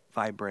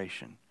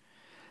vibration.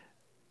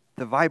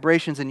 The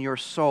vibrations in your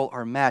soul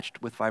are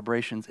matched with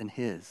vibrations in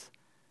his.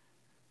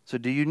 So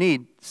do you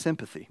need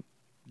sympathy?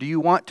 Do you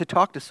want to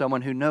talk to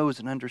someone who knows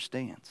and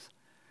understands?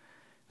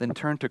 Then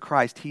turn to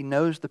Christ. He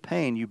knows the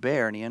pain you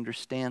bear and he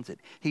understands it.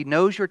 He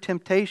knows your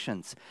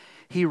temptations.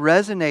 He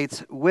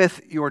resonates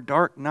with your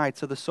dark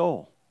nights of the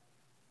soul.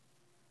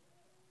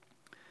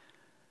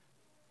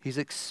 He's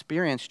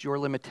experienced your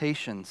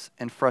limitations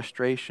and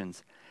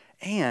frustrations.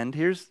 And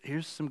here's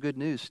some good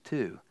news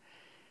too.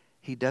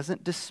 He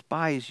doesn't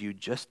despise you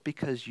just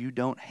because you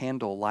don't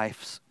handle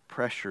life's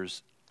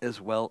pressures as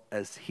well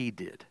as he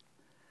did.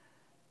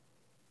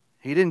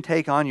 He didn't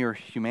take on your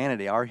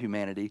humanity, our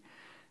humanity,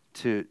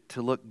 to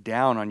look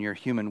down on your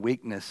human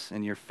weakness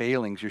and your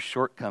failings, your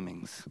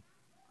shortcomings.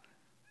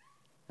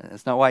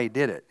 That's not why he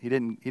did it. He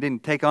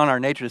didn't take on our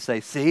nature to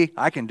say, see,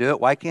 I can do it,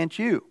 why can't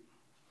you?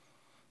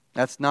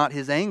 That's not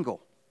his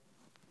angle.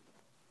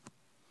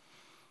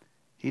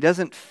 He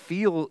doesn't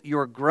feel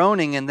your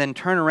groaning and then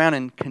turn around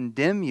and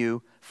condemn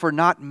you for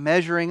not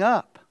measuring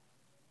up.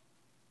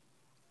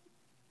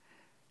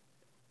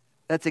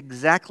 That's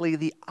exactly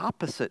the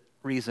opposite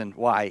reason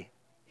why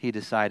he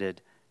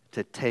decided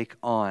to take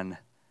on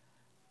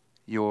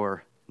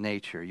your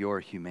nature,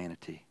 your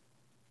humanity,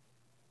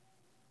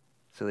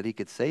 so that he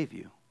could save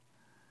you,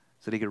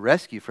 so that he could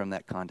rescue you from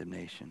that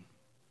condemnation.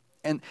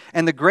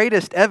 And the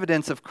greatest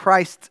evidence of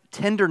Christ's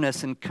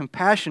tenderness and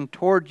compassion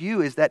toward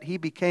you is that he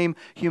became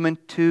human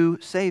to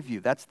save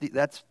you.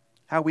 That's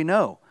how we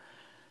know.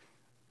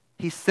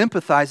 He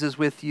sympathizes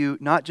with you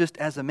not just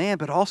as a man,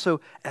 but also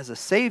as a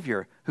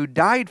Savior who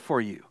died for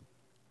you.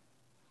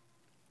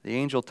 The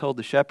angel told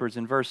the shepherds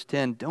in verse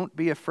 10, "Don't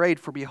be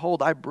afraid, for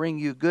behold, I bring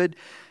you good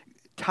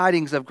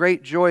tidings of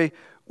great joy,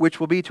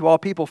 which will be to all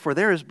people. For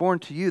there is born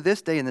to you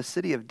this day in the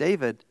city of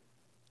David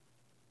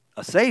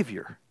a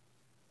Savior,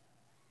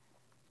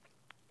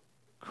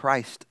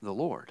 Christ the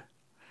Lord."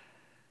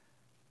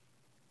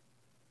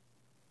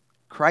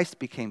 Christ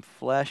became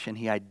flesh and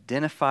he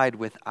identified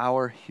with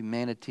our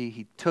humanity.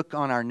 He took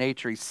on our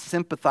nature. He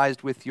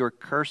sympathized with your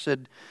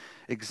cursed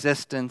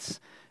existence,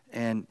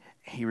 and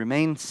he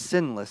remained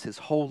sinless his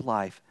whole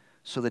life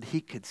so that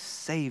he could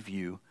save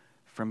you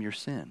from your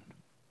sin.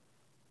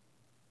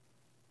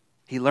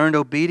 He learned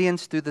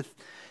obedience through the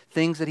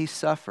things that he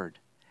suffered.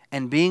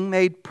 And being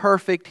made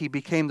perfect, he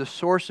became the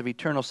source of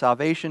eternal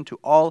salvation to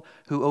all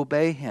who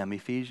obey him.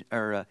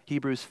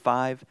 Hebrews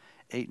 5,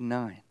 8, and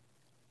 9.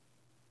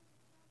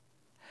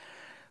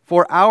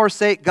 For our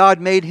sake,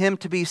 God made him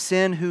to be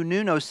sin who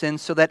knew no sin,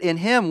 so that in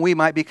him we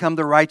might become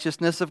the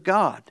righteousness of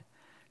God.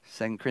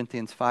 2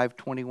 Corinthians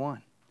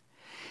 5:21.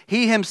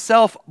 He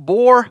himself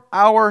bore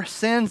our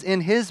sins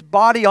in his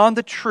body on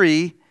the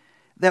tree,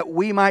 that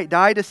we might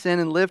die to sin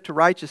and live to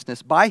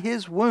righteousness. By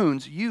his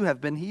wounds you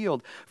have been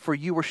healed, for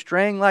you were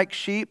straying like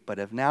sheep, but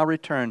have now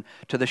returned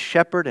to the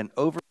shepherd and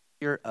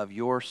overseer of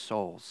your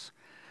souls.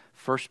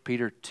 1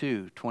 Peter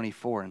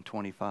 2:24 and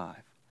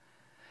 25.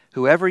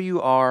 Whoever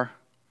you are,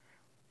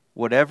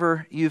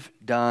 whatever you've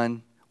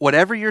done,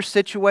 whatever your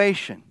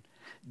situation,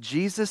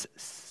 Jesus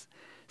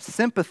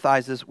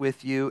sympathizes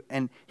with you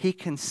and he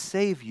can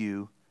save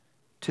you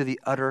to the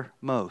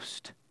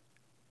uttermost.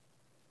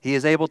 He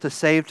is able to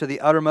save to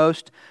the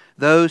uttermost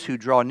those who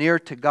draw near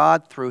to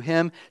God through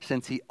him,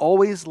 since he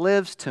always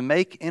lives to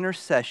make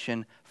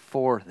intercession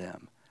for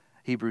them.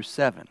 Hebrews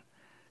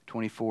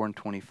 7:24 and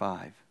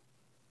 25.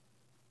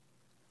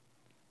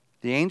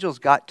 The angels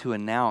got to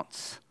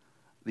announce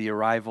the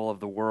arrival of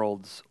the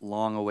world's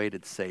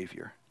long-awaited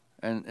Savior.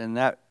 And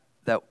that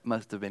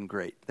must have been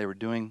great. They were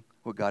doing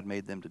what God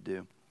made them to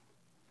do.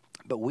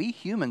 But we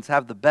humans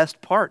have the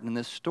best part in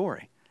this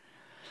story,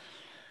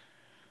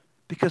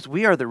 because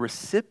we are the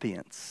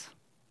recipients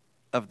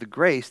of the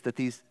grace that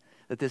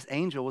this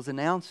angel was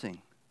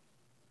announcing.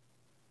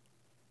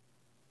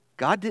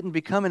 God didn't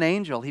become an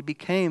angel. He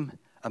became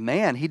a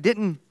man. He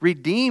didn't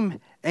redeem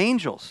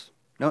angels.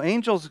 No,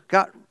 angels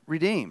got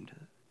redeemed.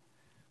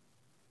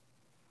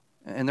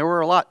 And there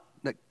were a lot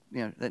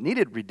that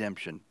needed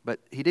redemption, but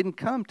he didn't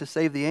come to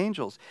save the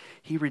angels.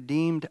 He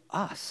redeemed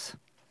us.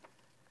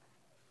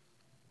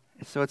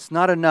 So it's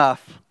not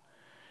enough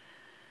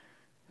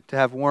to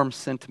have warm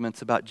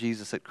sentiments about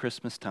Jesus at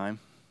Christmas time.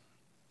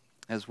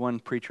 As one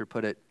preacher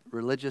put it,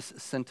 religious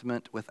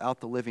sentiment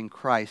without the living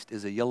Christ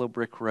is a yellow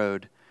brick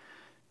road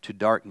to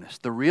darkness.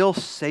 The real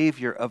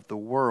Savior of the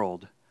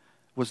world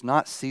was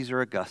not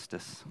Caesar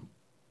Augustus,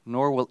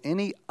 nor will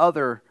any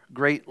other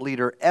great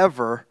leader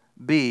ever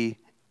be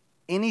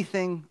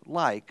anything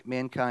like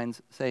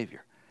mankind's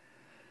Savior.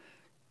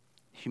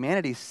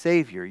 Humanity's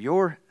Savior,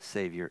 your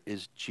Savior,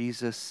 is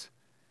Jesus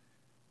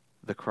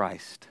the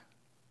Christ,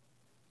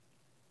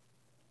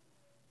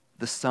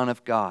 the Son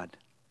of God,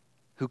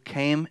 who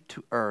came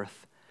to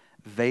earth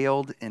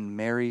veiled in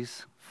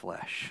Mary's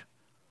flesh,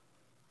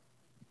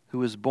 who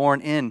was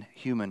born in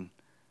human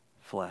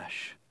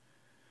flesh,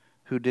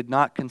 who did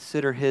not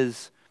consider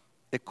his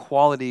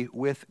equality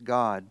with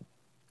God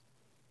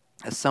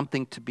as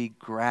something to be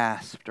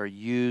grasped or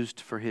used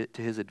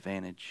to his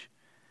advantage,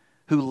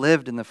 who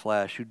lived in the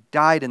flesh, who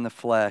died in the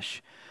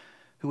flesh,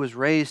 who was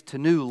raised to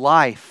new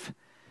life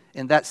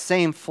in that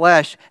same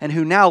flesh, and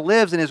who now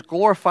lives in his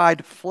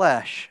glorified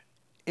flesh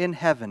in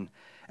heaven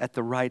at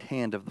the right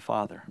hand of the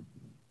Father.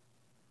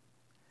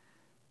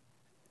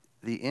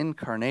 The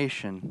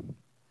incarnation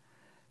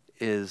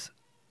is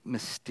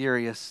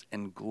mysterious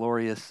and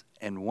glorious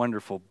and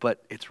wonderful,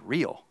 but it's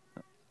real.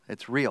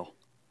 It's real.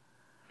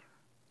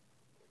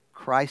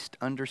 Christ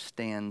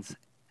understands,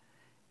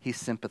 he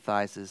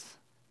sympathizes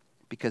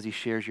because he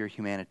shares your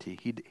humanity.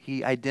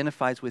 He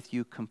identifies with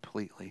you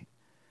completely.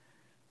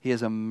 He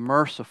is a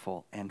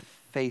merciful and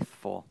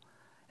faithful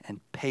and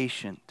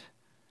patient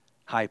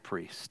high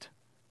priest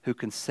who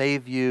can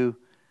save you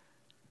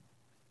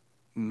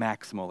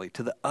maximally,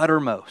 to the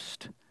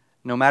uttermost,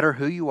 no matter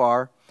who you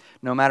are,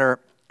 no matter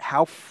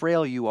how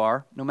frail you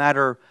are, no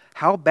matter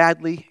how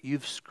badly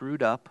you've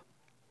screwed up,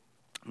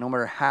 no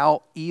matter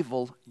how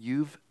evil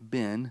you've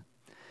been,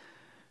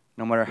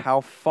 no matter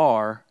how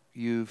far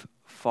you've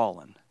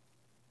fallen.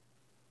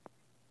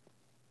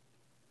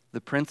 The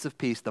Prince of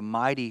Peace, the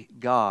mighty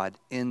God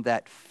in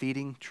that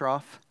feeding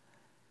trough,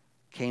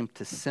 came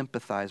to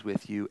sympathize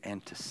with you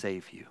and to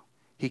save you.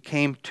 He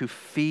came to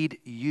feed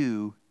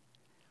you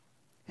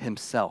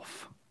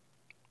himself.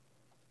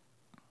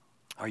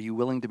 Are you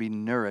willing to be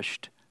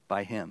nourished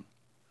by him?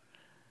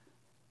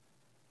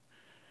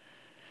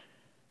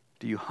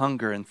 Do you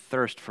hunger and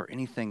thirst for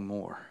anything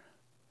more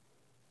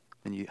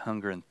than you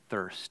hunger and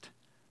thirst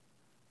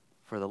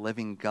for the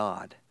living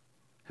God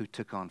who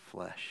took on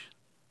flesh?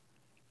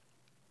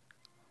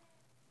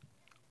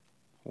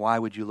 Why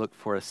would you look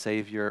for a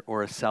Savior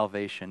or a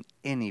salvation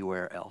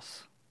anywhere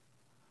else?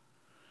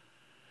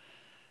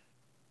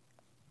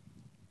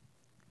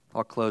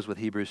 I'll close with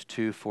Hebrews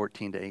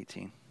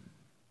 2:14-18.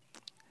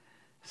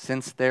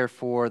 Since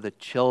therefore the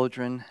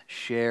children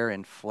share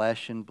in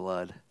flesh and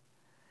blood,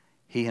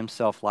 he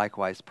himself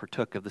likewise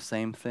partook of the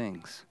same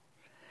things,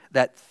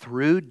 that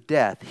through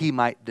death he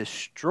might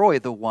destroy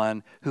the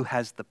one who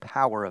has the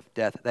power of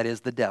death, that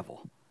is, the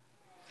devil,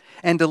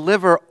 and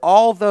deliver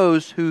all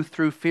those who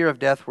through fear of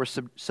death were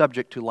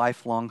subject to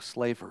lifelong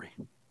slavery.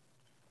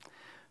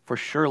 For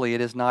surely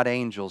it is not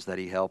angels that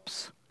he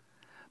helps,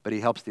 but he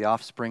helps the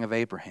offspring of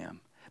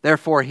Abraham.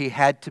 Therefore he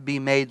had to be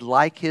made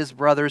like his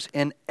brothers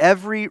in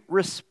every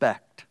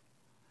respect,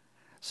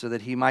 so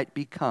that he might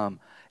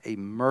become a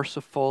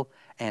merciful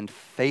and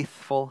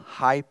faithful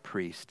high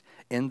priest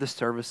in the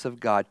service of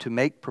God, to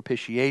make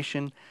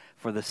propitiation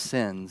for the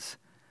sins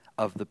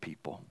of the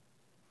people.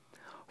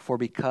 For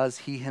because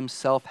he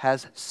himself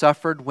has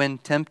suffered when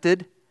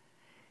tempted,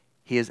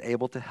 he is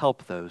able to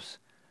help those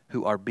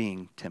who are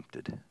being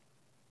tempted.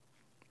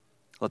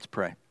 Let's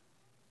pray.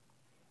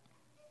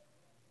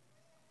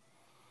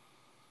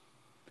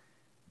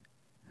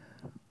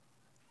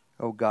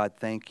 Oh God,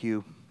 thank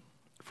you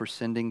for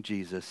sending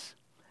Jesus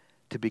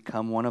to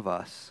become one of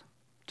us,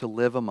 to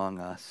live among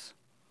us,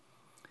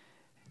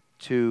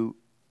 to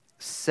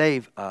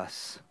save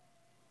us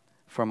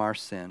from our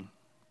sin.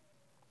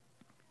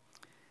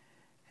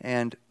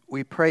 And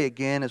we pray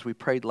again, as we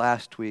prayed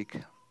last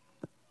week,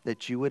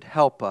 that you would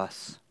help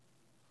us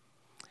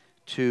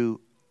to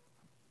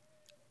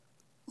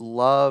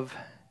love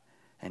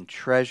and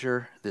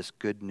treasure this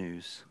good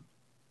news,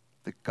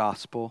 the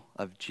gospel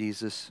of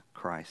Jesus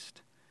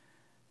Christ,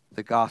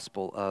 the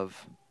gospel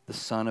of the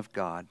Son of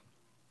God.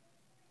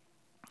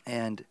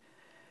 And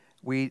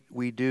we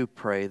do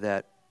pray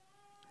that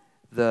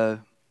the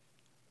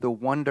the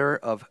wonder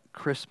of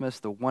Christmas,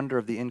 the wonder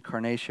of the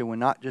incarnation would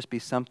not just be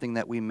something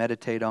that we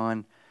meditate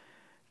on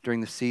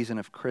during the season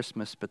of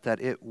Christmas, but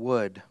that it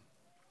would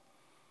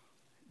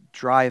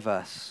drive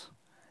us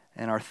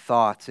and our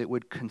thoughts. It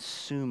would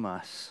consume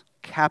us,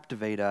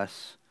 captivate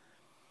us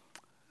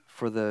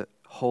for the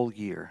whole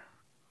year.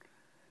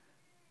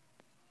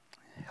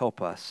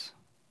 Help us.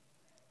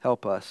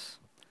 Help us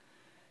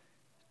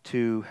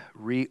to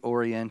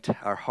reorient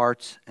our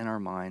hearts and our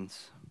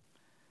minds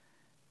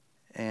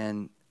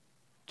and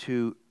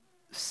to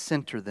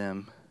center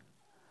them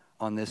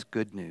on this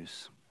good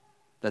news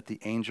that the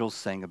angels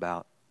sang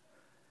about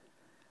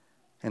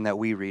and that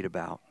we read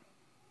about.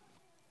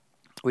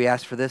 We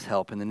ask for this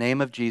help in the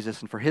name of Jesus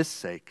and for his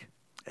sake.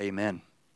 Amen.